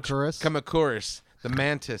Kamacuras, the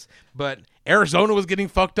mantis. But Arizona was getting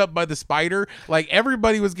fucked up by the spider. Like,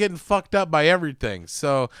 everybody was getting fucked up by everything.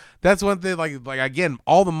 So that's one thing. Like again,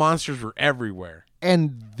 all the monsters were everywhere.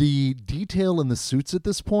 And the detail in the suits at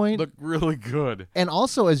this point look really good. And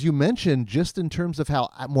also, as you mentioned, just in terms of how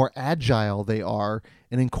more agile they are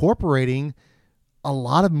and incorporating a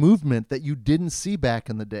lot of movement that you didn't see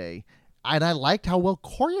back in the day. And I liked how well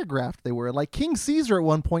choreographed they were. Like, King Caesar at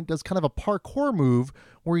one point does kind of a parkour move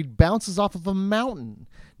where he bounces off of a mountain.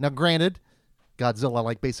 Now, granted,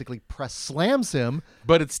 Godzilla basically press slams him,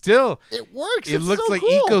 but it works. It looks so like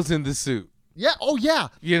cool. Eco's in the suit. Yeah. Oh, yeah.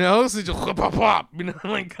 You know, so just pop, pop, pop. You know,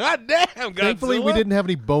 like, goddamn, Godzilla. Thankfully, we didn't have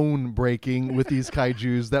any bone breaking with these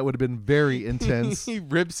kaijus. That would have been very intense. He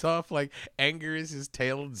rips off Anguirus'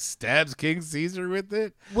 tail and stabs King Caesar with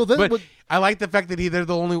it. Well, then, I like the fact that they're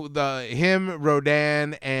the only him,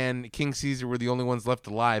 Rodan, and King Caesar were the only ones left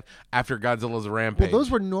alive after Godzilla's rampage. Well,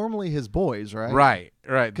 those were normally his boys, right?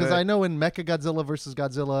 Right. Because I know in Mechagodzilla versus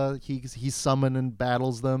Godzilla, he summoned and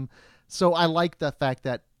battles them. So I like the fact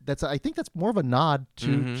that I think that's more of a nod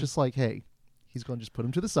to just like, hey, he's going to just put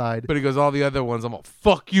him to the side. But he goes, all the other ones, I'm going to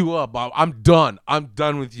fuck you up. I'm done. I'm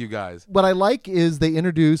done with you guys. What I like is they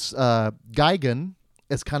introduce Gigan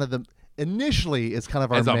as kind of initially as kind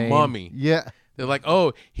of our as main. A mummy. Yeah. They're like,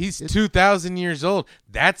 oh, he's 2,000 years old.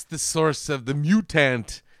 That's the source of the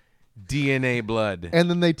mutant DNA blood. And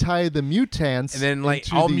then they tie the mutants. And then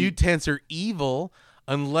all mutants are evil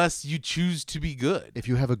unless you choose to be good. If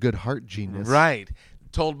you have a good heart genius. Right.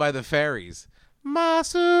 Told by the fairies.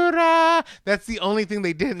 Masura. That's the only thing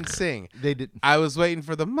they didn't sing. They didn't. I was waiting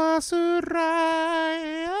for the Masura.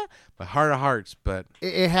 My heart of hearts, but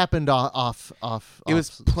it happened off. It was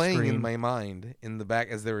playing screen. in my mind in the back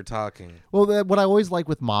as they were talking. Well, what I always like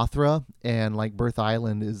with Mothra and Birth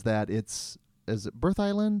Island is that is it Birth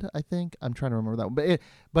Island? I think I'm trying to remember that one,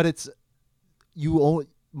 but it's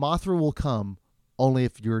Mothra will come only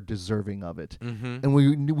if you're deserving of it, and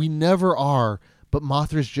we never are. But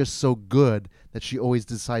Mothra's just so good that she always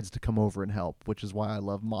decides to come over and help, which is why I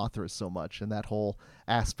love Mothra so much and that whole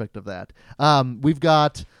aspect of that. We've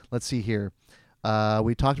got, let's see here.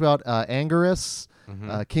 We talked about Anguirus,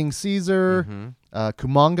 King Caesar,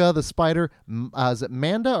 Kumanga, the spider. Is it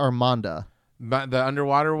Manda or Manda? The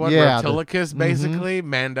underwater one? Yeah. Reptilicus, basically.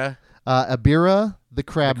 Manda. Abira, the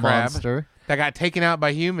crab monster. That got taken out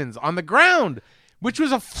by humans on the ground. Which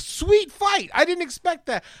was a sweet fight. I didn't expect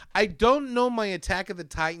that. I don't know my Attack of the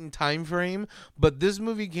Titan time frame, but this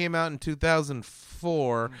movie came out in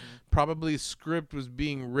 2004. Probably script was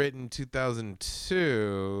being written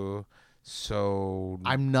 2002. So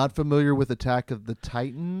I'm not familiar with Attack of the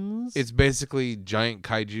Titans. It's basically giant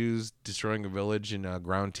kaijus destroying a village and a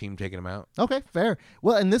ground team taking them out. Okay, fair.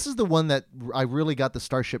 Well, and this is the one that I really got the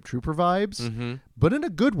Starship Trooper vibes, but in a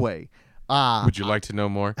good way. Would you like to know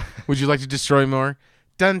more? Would you like to destroy more?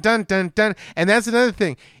 Dun, dun, dun, dun. And that's another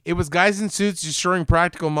thing. It was guys in suits destroying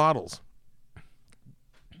practical models.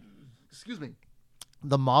 Excuse me.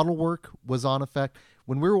 The model work was on effect.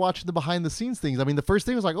 When we were watching the behind-the-scenes things, I mean, the first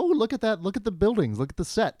thing was like, oh, look at that. Look at the buildings. Look at the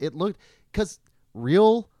set. It looked... Because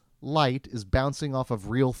real light is bouncing off of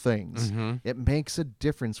real things. It makes a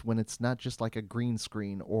difference when it's not just like a green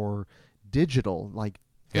screen or digital. Like,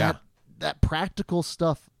 that practical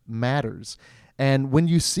stuff matters. And when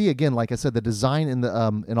you see, again, like I said, the design in the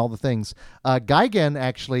and all the things, Gigan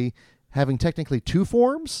actually having technically two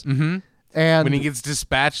forms, and when he gets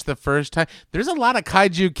dispatched the first time, there's a lot of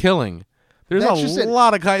kaiju killing, There's That's just a it.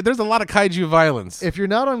 lot of there's a lot of kaiju violence. If you're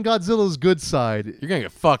not on Godzilla's good side, You're gonna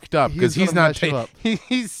get fucked up because He's he's gonna not. mess you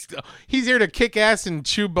up. He's here to kick ass and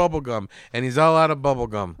chew bubblegum, and he's all out of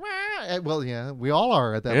bubblegum. well, yeah, we all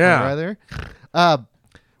are at that Yeah. point, right there.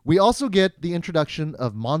 We also get the introduction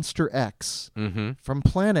of Monster X from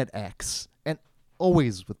Planet X, and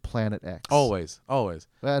always with Planet X. Always.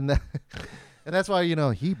 And and that's why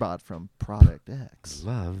he bought from Product X.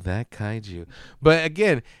 Love that kaiju. But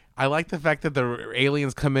again, I like the fact that the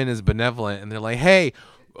aliens come in as benevolent and they're like, hey,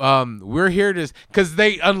 we're here to, because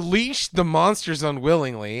they unleash the monsters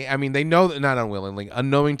unwillingly. I mean, they know that, not unwillingly,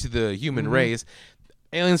 unknowing to the human race.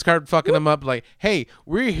 Aliens start fucking them up like, hey,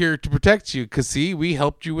 we're here to protect you because, see, we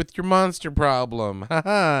helped you with your monster problem.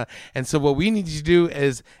 And so what we need you to do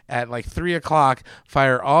is at like 3 o'clock,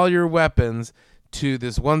 fire all your weapons to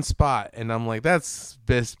this one spot. And I'm like, that's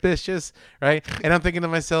suspicious, right? And I'm thinking to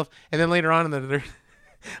myself, and then later on they're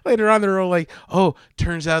all like, oh,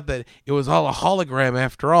 turns out that it was all a hologram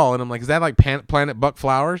after all. And I'm like, is that like Planet Buck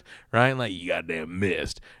Flowers, right? And like, you goddamn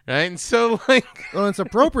missed, right? And so like, Well, it's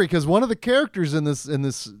appropriate because one of the characters in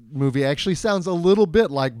this movie actually sounds a little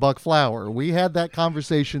bit like Buck Flower. We had that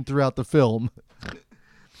conversation throughout the film.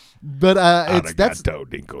 But that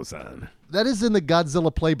is in the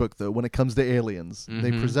Godzilla playbook, though, when it comes to aliens.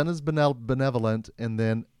 They present as benevolent, and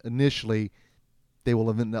then initially they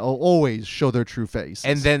will always show their true face.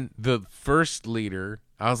 and then the first leader,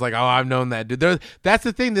 I was like, oh, I've known that dude. That's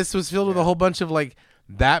the thing. This was filled with a whole bunch of like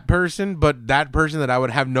that person, but that person that I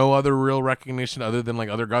would have no other real recognition other than like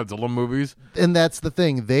other Godzilla movies. And that's the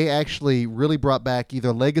thing. They actually really brought back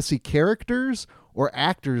either legacy characters or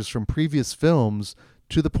actors from previous films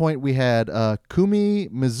to the point we had Kumi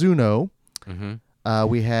Mizuno.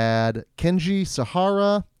 We had Kenji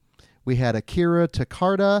Sahara. We had Akira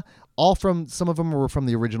Takarda. Some of them were from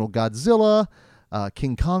the original Godzilla,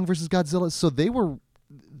 King Kong versus Godzilla. So they were,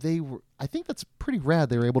 I think that's pretty rad.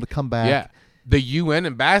 They were able to come back. Yeah. The UN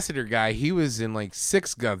ambassador guy, he was in like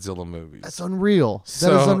 6 Godzilla movies. That's unreal.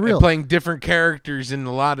 So, that is unreal. Playing different characters in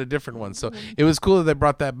a lot of different ones. So it was cool that they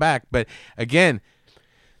brought that back. But again,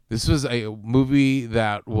 this was a movie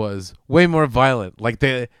that was way more violent. Like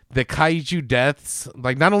the kaiju deaths,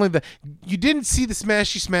 like not only you didn't see the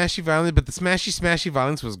smashy violence, but the smashy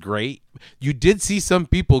violence was great. You did see some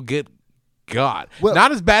people get got. Well,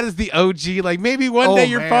 not as bad as the OG. Like maybe one day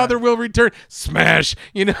your man. father will return. Smash,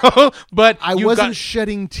 But I wasn't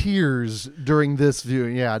shedding tears during this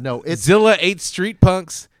viewing. Yeah, no, it's Zilla ate street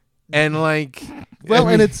punks, and like, well,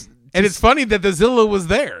 and it's funny that the Zilla was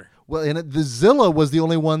there. Well, and the Zilla was the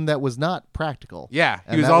only one that was not practical. Yeah, he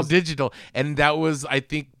And was that all digital, and that was, I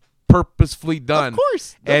think, purposefully done. Of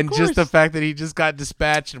course, and just the fact that he just got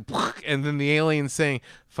dispatched, and then the alien saying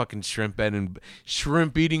 "fucking shrimp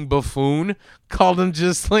eating buffoon" called him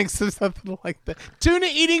just like something like that. Tuna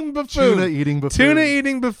eating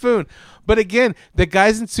buffoon. But again, the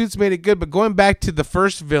guys in suits made it good. But going back to the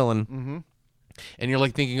first villain. And you're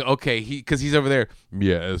like thinking, okay, because he's over there.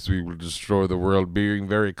 Yes, we will destroy the world, being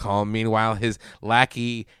very calm. Meanwhile, his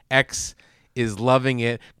lackey X is loving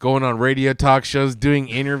it, going on radio talk shows, doing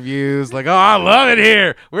interviews, like, oh, I love it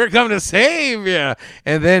here. We're coming to save you.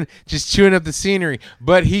 And then just chewing up the scenery.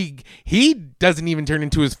 But he doesn't even turn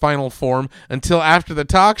into his final form until after the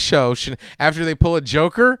talk show, after they pull a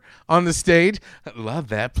Joker on the stage. I love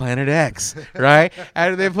that, Planet X, right?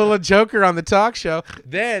 After they pull a Joker on the talk show,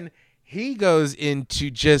 then he goes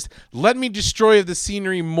into just, let me destroy the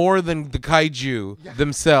scenery more than the kaiju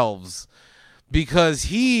themselves, because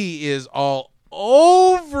he is all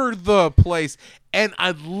over the place. And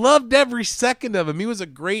I loved every second of him. He was a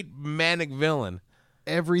great manic villain.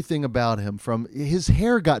 Everything about him, from his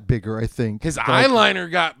hair got bigger, I think. His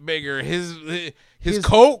eyeliner got bigger. His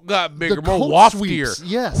coat got bigger, the more coat waftier. sweeps,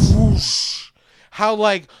 yes. Whoosh. How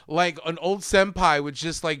like an old senpai would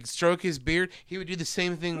just like stroke his beard, he would do the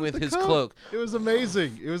same thing with his cloak. It was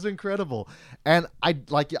amazing. It was incredible, and I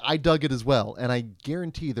dug it as well. And I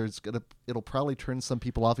guarantee it'll probably turn some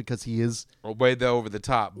people off because he is way over the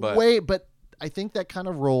top, but But I think that kind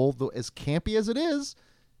of role, though, as campy as it is,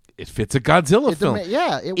 it fits a Godzilla film. It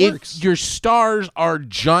if works. Your stars are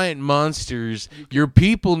giant monsters, your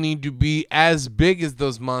people need to be as big as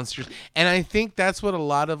those monsters. And I think that's what a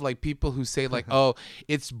lot of like people who say like, oh,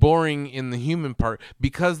 it's boring in the human part,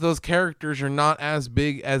 because those characters are not as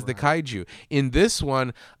big as the kaiju. In this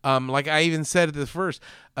one, like I even said at the first,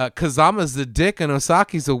 Kazama's the dick and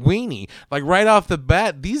Osaki's a weenie. Like right off the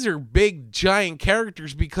bat, these are big giant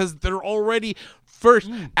characters because they're already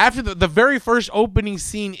after the very first opening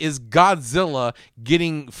scene is Godzilla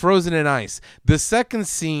getting frozen in ice. The second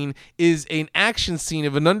scene is an action scene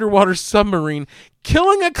of an underwater submarine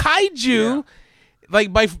killing a kaiju.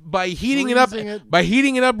 Like by heating Freezing it up, it. by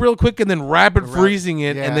heating it up real quick and then rapid freezing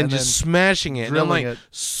it yeah, and then and just then smashing it. And I'm drilling like, it.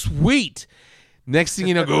 sweet. Next thing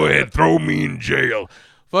you know, go ahead, throw me in jail.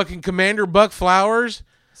 Fucking Commander Buck Flowers.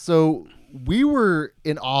 So we were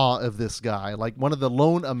in awe of this guy, like one of the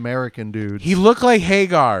lone American dudes. He looked like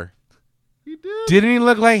Hagar. He did. Didn't he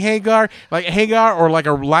look like Hagar? Like Hagar or like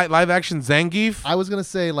a live action Zangief? I was gonna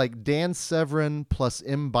say like Dan Severin plus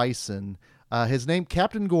M. Bison. His name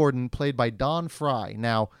Captain Gordon, played by Don Fry.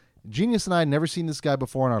 Now, Genius and I had never seen this guy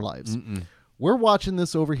before in our lives. We're watching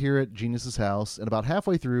this over here at Genius's house, and about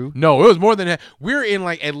halfway through, No, it was more than that. We're in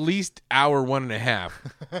like at least hour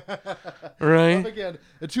 1.5. Right? again,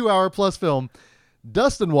 a 2-hour plus film.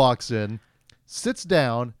 Dustin walks in, sits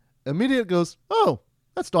down, immediately goes, "Oh,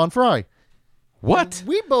 that's Don Fry." What?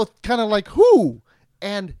 We both kind of like, who?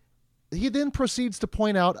 And he then proceeds to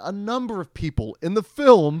point out a number of people in the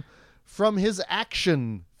film from his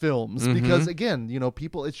action films because, again,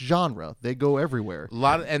 people, it's genre. They go everywhere.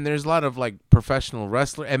 There's a lot of like professional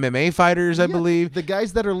wrestler, MMA fighters, I believe. The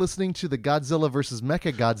guys that are listening to the Godzilla versus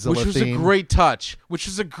Mechagodzilla Which was theme. a great touch. Which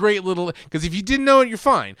was a great little... Because if you didn't know it, you're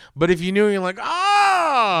fine. But if you knew it, you're like,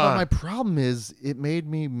 But my problem is it made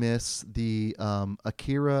me miss the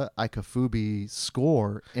Akira Ikafubi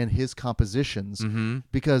score and his compositions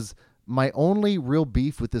because my only real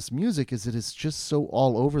beef with this music is it is just so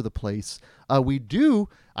all over the place.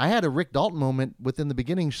 I had a Rick Dalton moment within the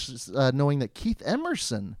beginning knowing that Keith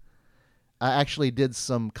Emerson actually did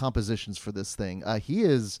some compositions for this thing. He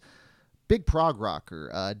is big prog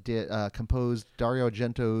rocker, composed Dario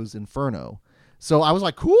Argento's Inferno. So I was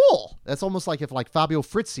like, cool. That's almost like if like Fabio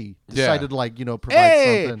Frizzi decided to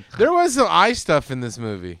provide something. There was some eye stuff in this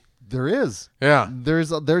movie. There is. Yeah.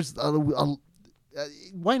 There's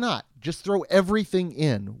why not just throw everything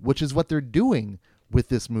in, which is what they're doing with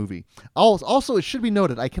this movie. Also, it should be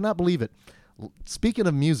noted, I cannot believe it. Speaking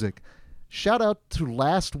of music, shout out to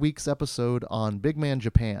last week's episode on Big Man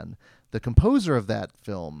Japan. The composer of that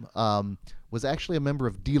film was actually a member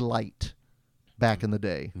of D-Light back in the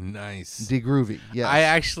day. Nice. D-Groovy, yes. I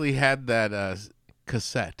actually had that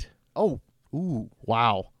cassette. Oh, ooh,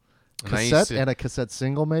 wow. And I used Cassette to- and a cassette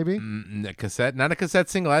single, maybe? A cassette, not a cassette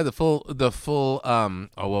single. I had the full.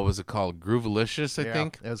 What was it called? Groovalicious, I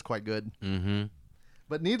think. It was quite good. Mm-hmm.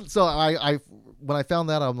 But so I when I found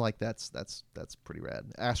that, I'm like, that's pretty rad,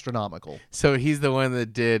 astronomical. So he's the one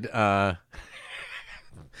that did the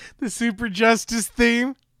Super Justice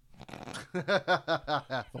theme.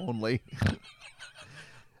 Only.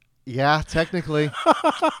 Yeah, technically.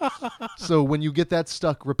 So when you get that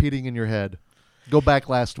stuck repeating in your head, go back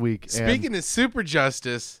last week. Speaking of Super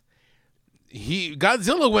Justice,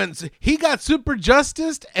 Godzilla got Super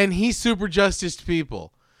Justiced, and he Super Justiced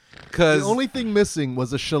people. The only thing missing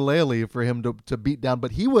was a shillelagh for him to beat down,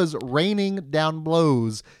 but he was raining down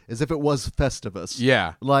blows as if it was Festivus.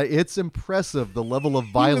 Yeah. Like, it's impressive, the level of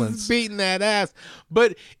He violence. was beating that ass.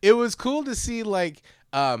 But it was cool to see, like,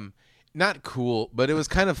 not cool, but it was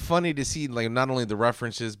kind of funny to see, like, not only the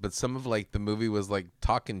references, but some of, like, the movie was, like,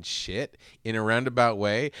 talking shit in a roundabout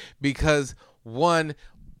way. Because, one,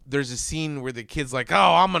 there's a scene where the kid's like,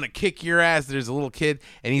 "Oh, I'm gonna kick your ass." There's a little kid,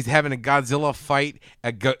 and he's having a Godzilla fight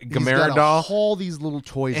a Gamera He's doll. got all these little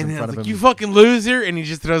toys And in then front it's of like, him. "You fucking loser!" And he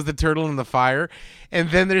just throws the turtle in the fire. And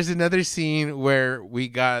then there's another scene where we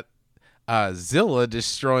got Zilla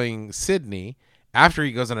destroying Sydney after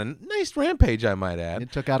he goes on a nice rampage, I might add.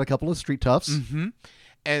 It took out a couple of street toughs. Mm-hmm.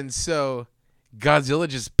 And so Godzilla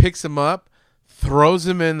just picks him up, throws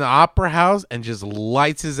him in the opera house, and just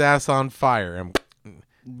lights his ass on fire. And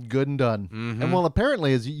Good and done. Mm-hmm. And well,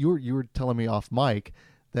 apparently, as you were telling me off mic,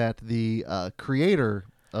 that the creator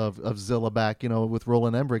of Zilla back, with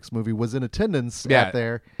Roland Emmerich's movie, was in attendance out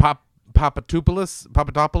there. Papadopoulos,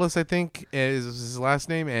 I think, is his last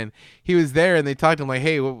name, and he was there, and they talked to him like,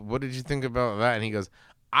 "Hey, what did you think about that?" And he goes,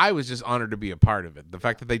 "I was just honored to be a part of it. The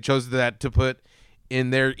fact that they chose that to put in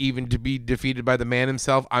there, even to be defeated by the man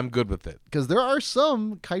himself, I'm good with it." Because there are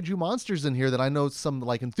some kaiju monsters in here that I know some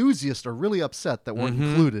like enthusiasts are really upset that weren't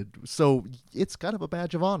included. So it's kind of a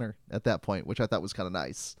badge of honor at that point, which I thought was kind of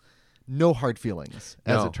nice. No hard feelings,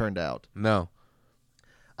 as No. it turned out. No.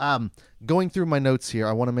 Going through my notes here,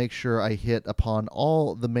 I want to make sure I hit upon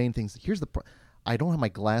all the main things. Here's I don't have my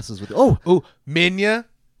glasses with me. Oh, Minya.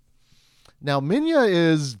 Now Minya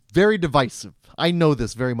is very divisive. I know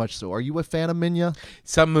this very much so. Are you a fan of Minya?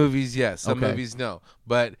 Some movies, yes. Some Okay. movies, no.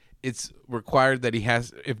 But it's required that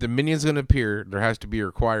if the Minion's going to appear, there has to be a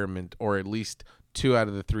requirement, or at least two out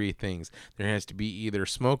of the three things. There has to be either a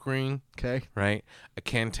smoke ring, Okay. right, a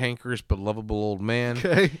cantankerous but lovable old man,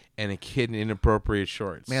 Okay. and a kid in inappropriate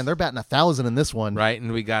shorts. Man, they're batting 1,000 in this one. right,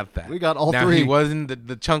 and we got that. We got all now, three. He wasn't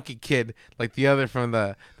the chunky kid like the other from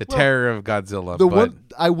the Terror of Godzilla. The but one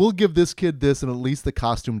I will give this kid this, and at least the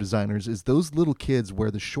costume designers, is those little kids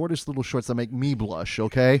wear the shortest little shorts that make me blush.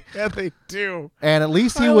 Okay. yeah, they do. And at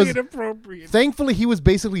least he Highly was. inappropriate. Thankfully, he was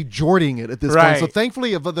basically Jording it at this Right. point. So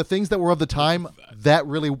thankfully, of the things that were of the time, that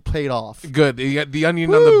really paid off. Good. The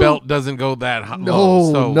onion on Woo! the belt doesn't go that hot.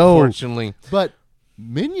 No, so no. Fortunately, But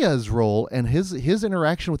Minya's role and his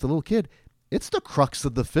interaction with the little kid, it's the crux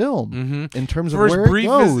of the film in terms of where it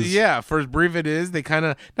goes. for as brief it is, they kind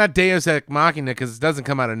of not Deus Ex Machina because it doesn't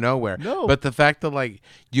come out of nowhere. No. But the fact that like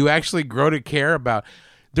you actually grow to care about.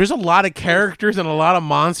 There's a lot of characters and a lot of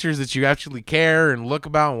monsters that you actually care and look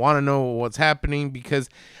about and want to know what's happening because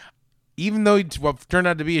even though he turned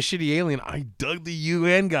out to be a shitty alien, I dug the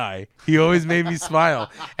UN guy. He always made me smile.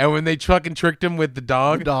 And when they fucking tricked him with the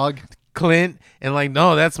dog, Clint, and like,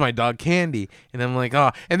 no, that's my dog Candy. And I'm like,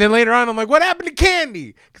 oh. And then later on, I'm like, what happened to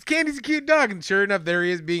Candy? Because Candy's a cute dog. And sure enough, there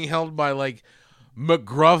he is being held by like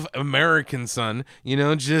McGruff American son,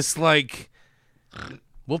 just like,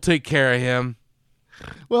 we'll take care of him.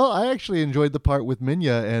 Well, I actually enjoyed the part with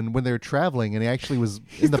Minya and when they were traveling, and he actually was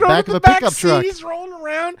in the thrown back in of a back pickup seat, truck. He's rolling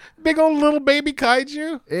around, big old little baby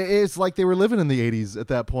kaiju. It's like they were living in the 80s at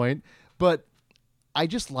that point. But I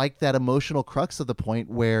just like that emotional crux of the point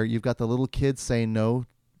where you've got the little kid saying, no,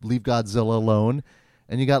 leave Godzilla alone.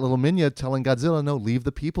 And you got little Minya telling Godzilla, no, leave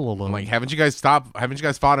the people alone. I'm like, haven't you guys stopped? Haven't you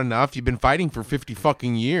guys fought enough? You've been fighting for 50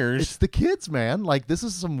 fucking years. It's the kids, man. Like, this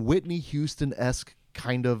is some Whitney Houston-esque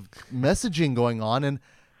kind of messaging going on. And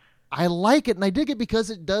I like it. And I dig it because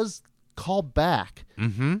it does call back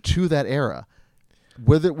to that era.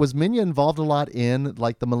 Whether was Minya involved a lot in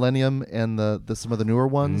like the Millennium and the some of the newer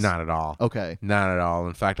ones? Not at all. Okay. Not at all.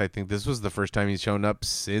 In fact, I think this was the first time he's shown up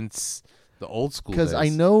since the old school days. Because I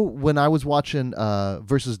know when I was watching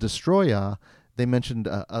versus Destroya, they mentioned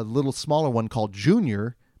a little smaller one called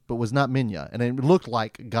Junior, but was not Minya, and it looked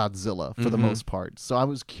like Godzilla for the most part. So I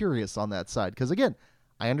was curious on that side because again,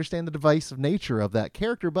 I understand the divisive nature of that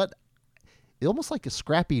character, but almost like a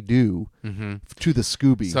Scrappy-Doo to the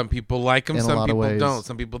Scooby. Some people like him, in a some lot of people ways. don't.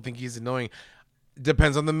 Some people think he's annoying.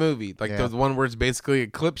 Depends on the movie. Like Yeah. the one where it's basically a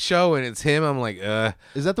clip show and it's him. I'm like,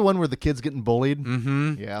 Is that the one where the kid's getting bullied?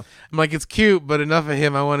 Mm-hmm. Yeah. I'm like, it's cute, but enough of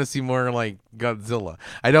him. I want to see more like Godzilla.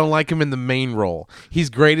 I don't like him in the main role.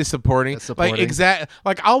 He's great as supporting. As supporting.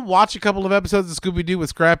 Like I'll watch a couple of episodes of Scooby Doo with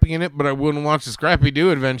Scrappy in it, but I wouldn't watch the Scrappy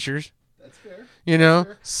Doo adventures. That's fair.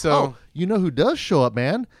 So Oh, you know who does show up,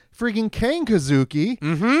 man? Freaking Kane Kazuki.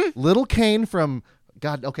 Little Kane from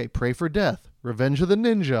Pray for Death, Revenge of the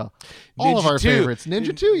Ninja. All of Ninja our 2. favorites.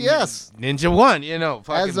 Ninja 2, yes. Ninja 1,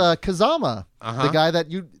 As Kazama, the guy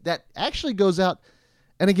that actually goes out.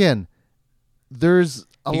 And again, there's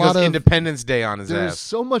a he lot goes of Independence Day on his there's ass.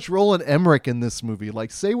 so much Roland Emmerich in this movie.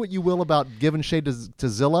 Like, say what you will about giving shade to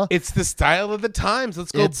Zilla. It's the style of the times.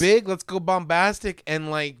 Let's go It's- big. Let's go bombastic. And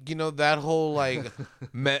that whole like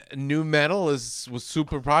new metal was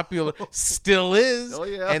super popular. Still is. Oh,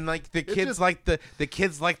 yeah. And like the kids just- like the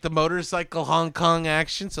kids like the motorcycle Hong Kong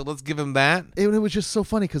action. So let's give them that. It was just so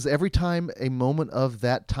funny because every time a moment of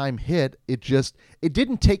that time hit, it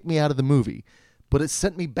didn't take me out of the movie, but it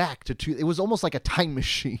sent me back to it was almost like a time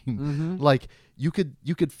machine. Like you could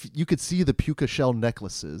see the puka shell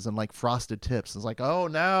necklaces and like frosted tips. It's like, oh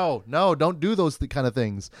no, don't do those kind of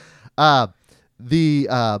things.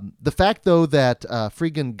 The fact though that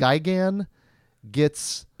freaking Gigan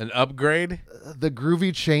gets An upgrade. the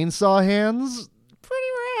groovy chainsaw hands, pretty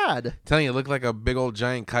rad. Telling you, it looked like a big old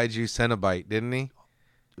giant kaiju Cenobite, didn't he?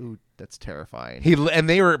 Ooh, that's terrifying.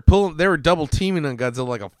 They were double teaming on Godzilla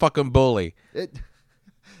like a fucking bully.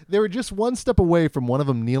 They were just one step away from one of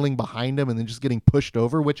them kneeling behind him and then just getting pushed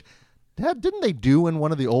over, which didn't they do in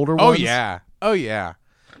one of the older Oh ones? yeah.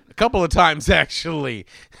 A couple of times actually.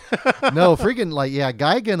 No, freaking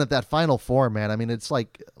Gigan at that final form, man. I mean, it's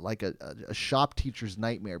like a shop teacher's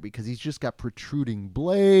nightmare because he's just got protruding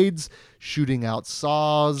blades, shooting out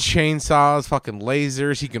saws, Chainsaws, fucking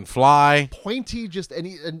lasers. He can fly. pointy,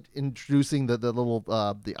 and introducing the little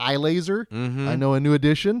the eye laser. I know, a new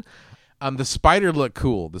addition. The spider looked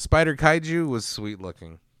cool. The spider kaiju was sweet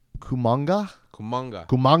looking. Kumanga.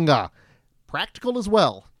 Kumanga. Practical as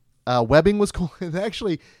well. Webbing was cool. And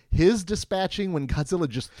actually, his dispatching when Godzilla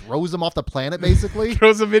just throws him off the planet, basically.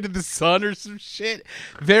 Throws him into the sun or some shit.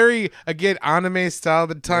 Very, again, anime style at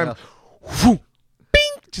the time. Whew,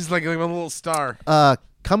 bing! Just like a little star.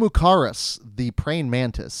 Kamukaris, the praying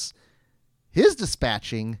mantis, his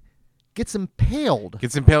dispatching gets impaled.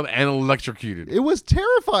 and electrocuted. It was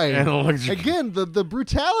terrifying. And electrocuted. Again, the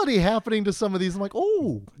brutality happening to some of these. I'm like,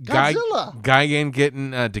 oh, Godzilla. Gigan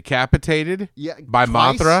getting decapitated by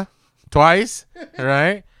twice. Mothra twice,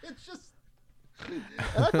 right? It's just,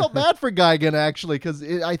 and I felt bad for Gigan actually, because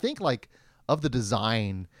I think like of the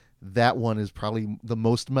design, that one is probably the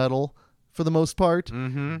most metal for the most part.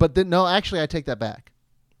 Mm-hmm. But then no, actually, I take that back.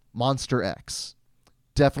 Monster X,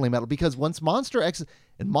 definitely metal, because once Monster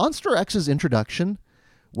X's introduction,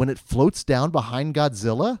 when it floats down behind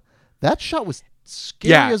Godzilla, that shot was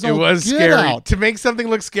scary as all it was get scary out. to make something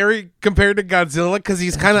look scary compared to Godzilla because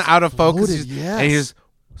he's kind of out of focus, floated, yes. and he just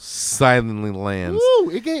silently lands.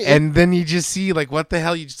 Woo, And then you just see like, what the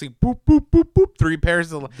hell? You just see boop boop boop boop, 3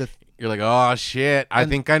 pairs of. You're like, oh shit! I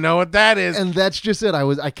think I know what that is. And that's just it.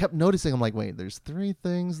 I kept noticing. I'm like, wait, there's 3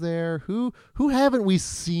 things there. Who haven't we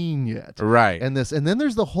seen yet? Right. And then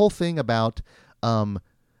there's the whole thing about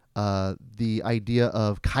the idea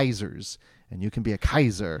of Kaisers, and you can be a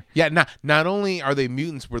Kaiser. Yeah, not only are they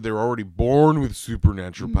mutants where they're already born with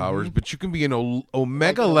supernatural powers, but you can be an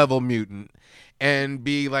Omega level mutant and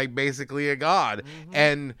be like basically a god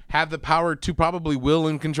and have the power to probably will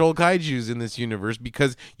and control kaijus in this universe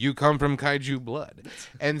because you come from kaiju blood.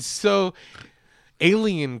 And so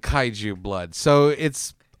alien kaiju blood. So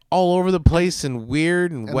it's all over the place and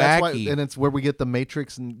weird and wacky. And it's where we get the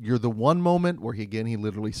Matrix, and you're the one moment where he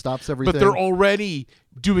literally stops everything. But they're already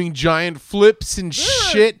doing giant flips and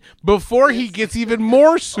shit before he gets even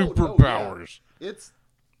more superpowers. It's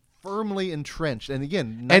firmly entrenched. And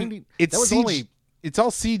again, it's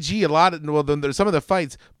all CG. A lot of there's some of the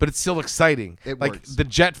fights, but it's still exciting. It like works. the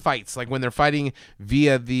jet fights, like when they're fighting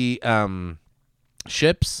via the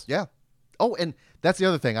ships. Yeah. Oh, and that's the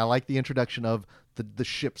other thing. I like the introduction of the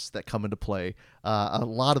ships that come into play. A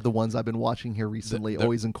lot of the ones I've been watching here recently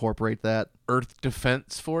always incorporate that. Earth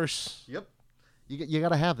Defense Force. Yep. You got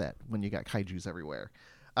to have that when you got kaijus everywhere.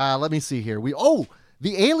 Let me see here.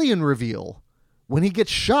 The alien reveal when he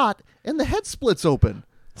gets shot and the head splits open.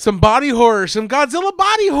 Some body horror, some Godzilla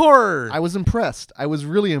body horror. I was impressed. I was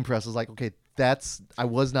really impressed. I was like, okay, I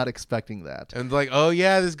was not expecting that. And like, oh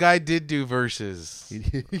yeah, this guy did do verses.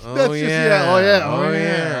 Oh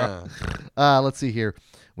yeah. Let's see here.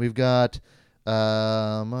 We've got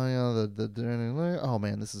oh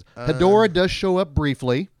man, this is Hedorah does show up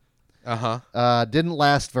briefly. Didn't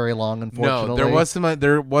last very long, unfortunately. No,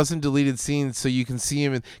 there was some deleted scenes, so you can see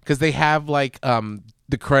him because they have like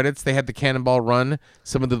the credits. They had the Cannonball Run,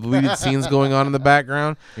 some of the deleted scenes going on in the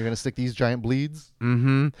background. You're gonna stick these giant bleeds.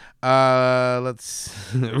 Let's.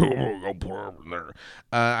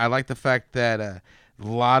 I like the fact that a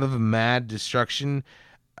lot of mad destruction.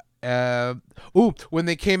 When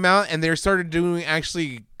they came out and they started doing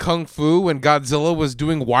actually kung fu when Godzilla was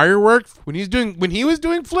doing wire work, when he was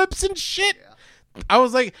doing flips and shit, I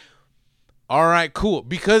was like, all right, cool,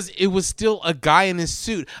 because it was still a guy in his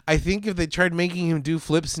suit. I think if they tried making him do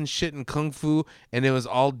flips and shit in kung fu and it was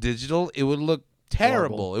all digital, it would look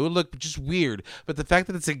terrible. Horrible. It would look just weird. But the fact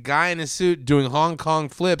that it's a guy in a suit doing Hong Kong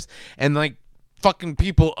flips and like fucking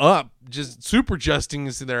people up, just super justing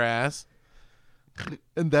into their ass.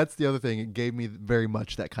 And that's the other thing. It gave me very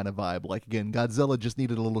much that kind of vibe. Like, again, Godzilla just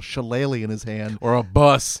needed a little shillelagh in his hand. Or a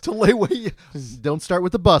bus. To lay way. Don't start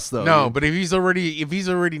with the bus, though. No, but if he's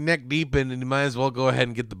already neck deep in it, you might as well go ahead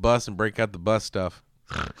and get the bus and break out the bus stuff.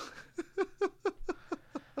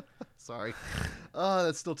 Sorry.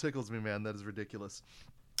 That still tickles me, man. That is ridiculous.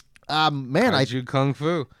 Man, Kaiju Kung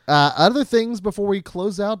Fu. Other things before we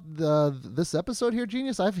close out this episode here,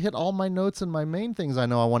 Genius. I've hit all my notes and my main things I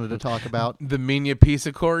know I wanted to talk about. The Minya Peace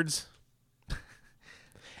Accords.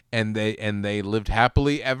 and they lived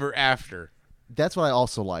happily ever after. That's what I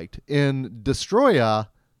also liked. In Destroya,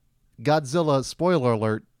 Godzilla, spoiler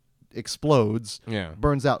alert, explodes. Yeah.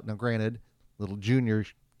 Burns out. Now, granted, little Junior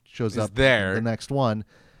shows up there. in the next one,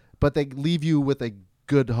 but they leave you with a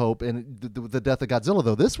good hope. And the death of Godzilla,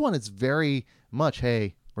 though, this one is very much,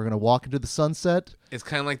 hey, we're going to walk into the sunset. It's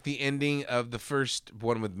kind of like the ending of the first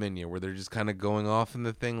one with Minya, where they're just kind of going off in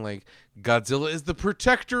the thing like Godzilla is the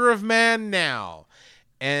protector of man now.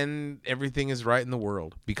 And everything is right in the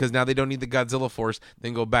world because now they don't need the Godzilla force.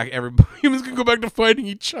 Then go back. Humans can go back to fighting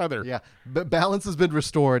each other. Yeah, but balance has been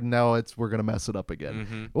restored, and now we're going to mess it up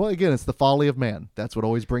again. Well, again, it's the folly of man. That's what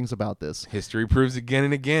always brings about this. History proves again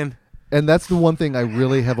and again. And that's the one thing I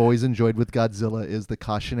really have always enjoyed with Godzilla is the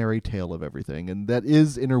cautionary tale of everything, and that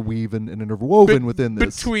is interwoven within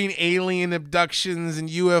this. Between alien abductions and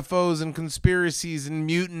UFOs and conspiracies and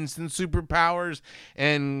mutants and superpowers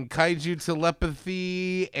and kaiju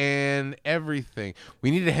telepathy and everything.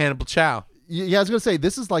 We need a Hannibal Chow. Yeah, I was gonna say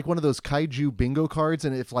this is like one of those kaiju bingo cards,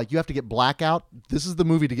 and if like you have to get Blackout, this is the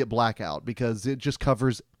movie to get Blackout because it just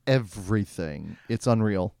covers everything. It's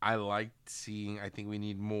unreal. I liked seeing. I think we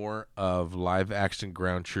need more of live action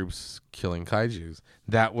ground troops killing kaijus.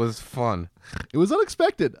 That was fun. It was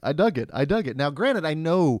unexpected. I dug it. Now, granted, I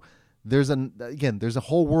know there's a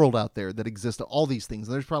whole world out there that exists. All these things.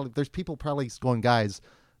 There's people probably going, guys.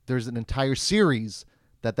 There's an entire series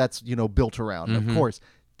that's built around. Mm-hmm. Of course,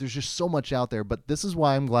 there's just so much out there. But this is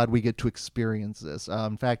why I'm glad we get to experience this.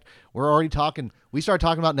 In fact, we're already talking. We started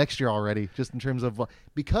talking about next year already, just in terms of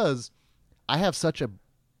because I have such a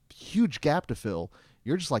huge gap to fill.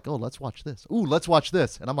 You're just like, oh, let's watch this. Ooh, let's watch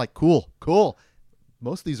this, and I'm like, cool.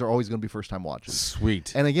 Most of these are always going to be first time watches.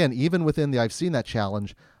 Sweet. And again, even within I've seen that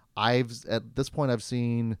challenge. At this point I've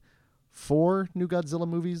seen 4 new Godzilla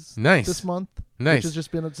movies this month. Nice. Which has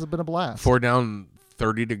just been it's been a blast. 4 down,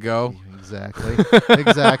 30 to go. Exactly.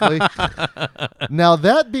 Now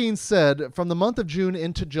that being said, from the month of June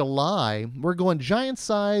into July, we're going giant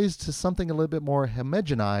size to something a little bit more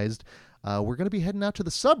homogenized. We're going to be heading out to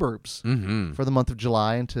the suburbs for the month of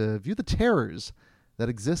July and to view the terrors that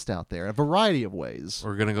exist out there in a variety of ways.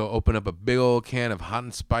 We're going to go open up a big old can of hot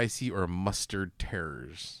and spicy or mustard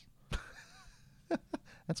terrors.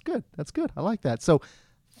 That's good. I like that. So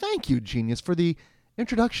thank you, Genius, for the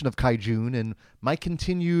introduction of Kaijun and my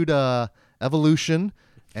continued evolution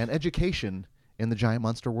and education in the giant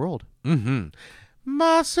monster world. Masuraya.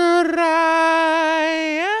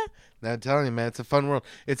 Now, I'm telling you, man, it's a fun world.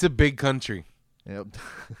 It's a big country. Yep.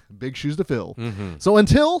 Big shoes to fill. So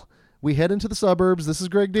until we head into the suburbs, this is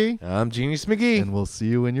Greg D. I'm Genius McGee. And we'll see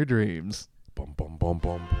you in your dreams. Bum, bum, bum,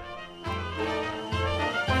 bum.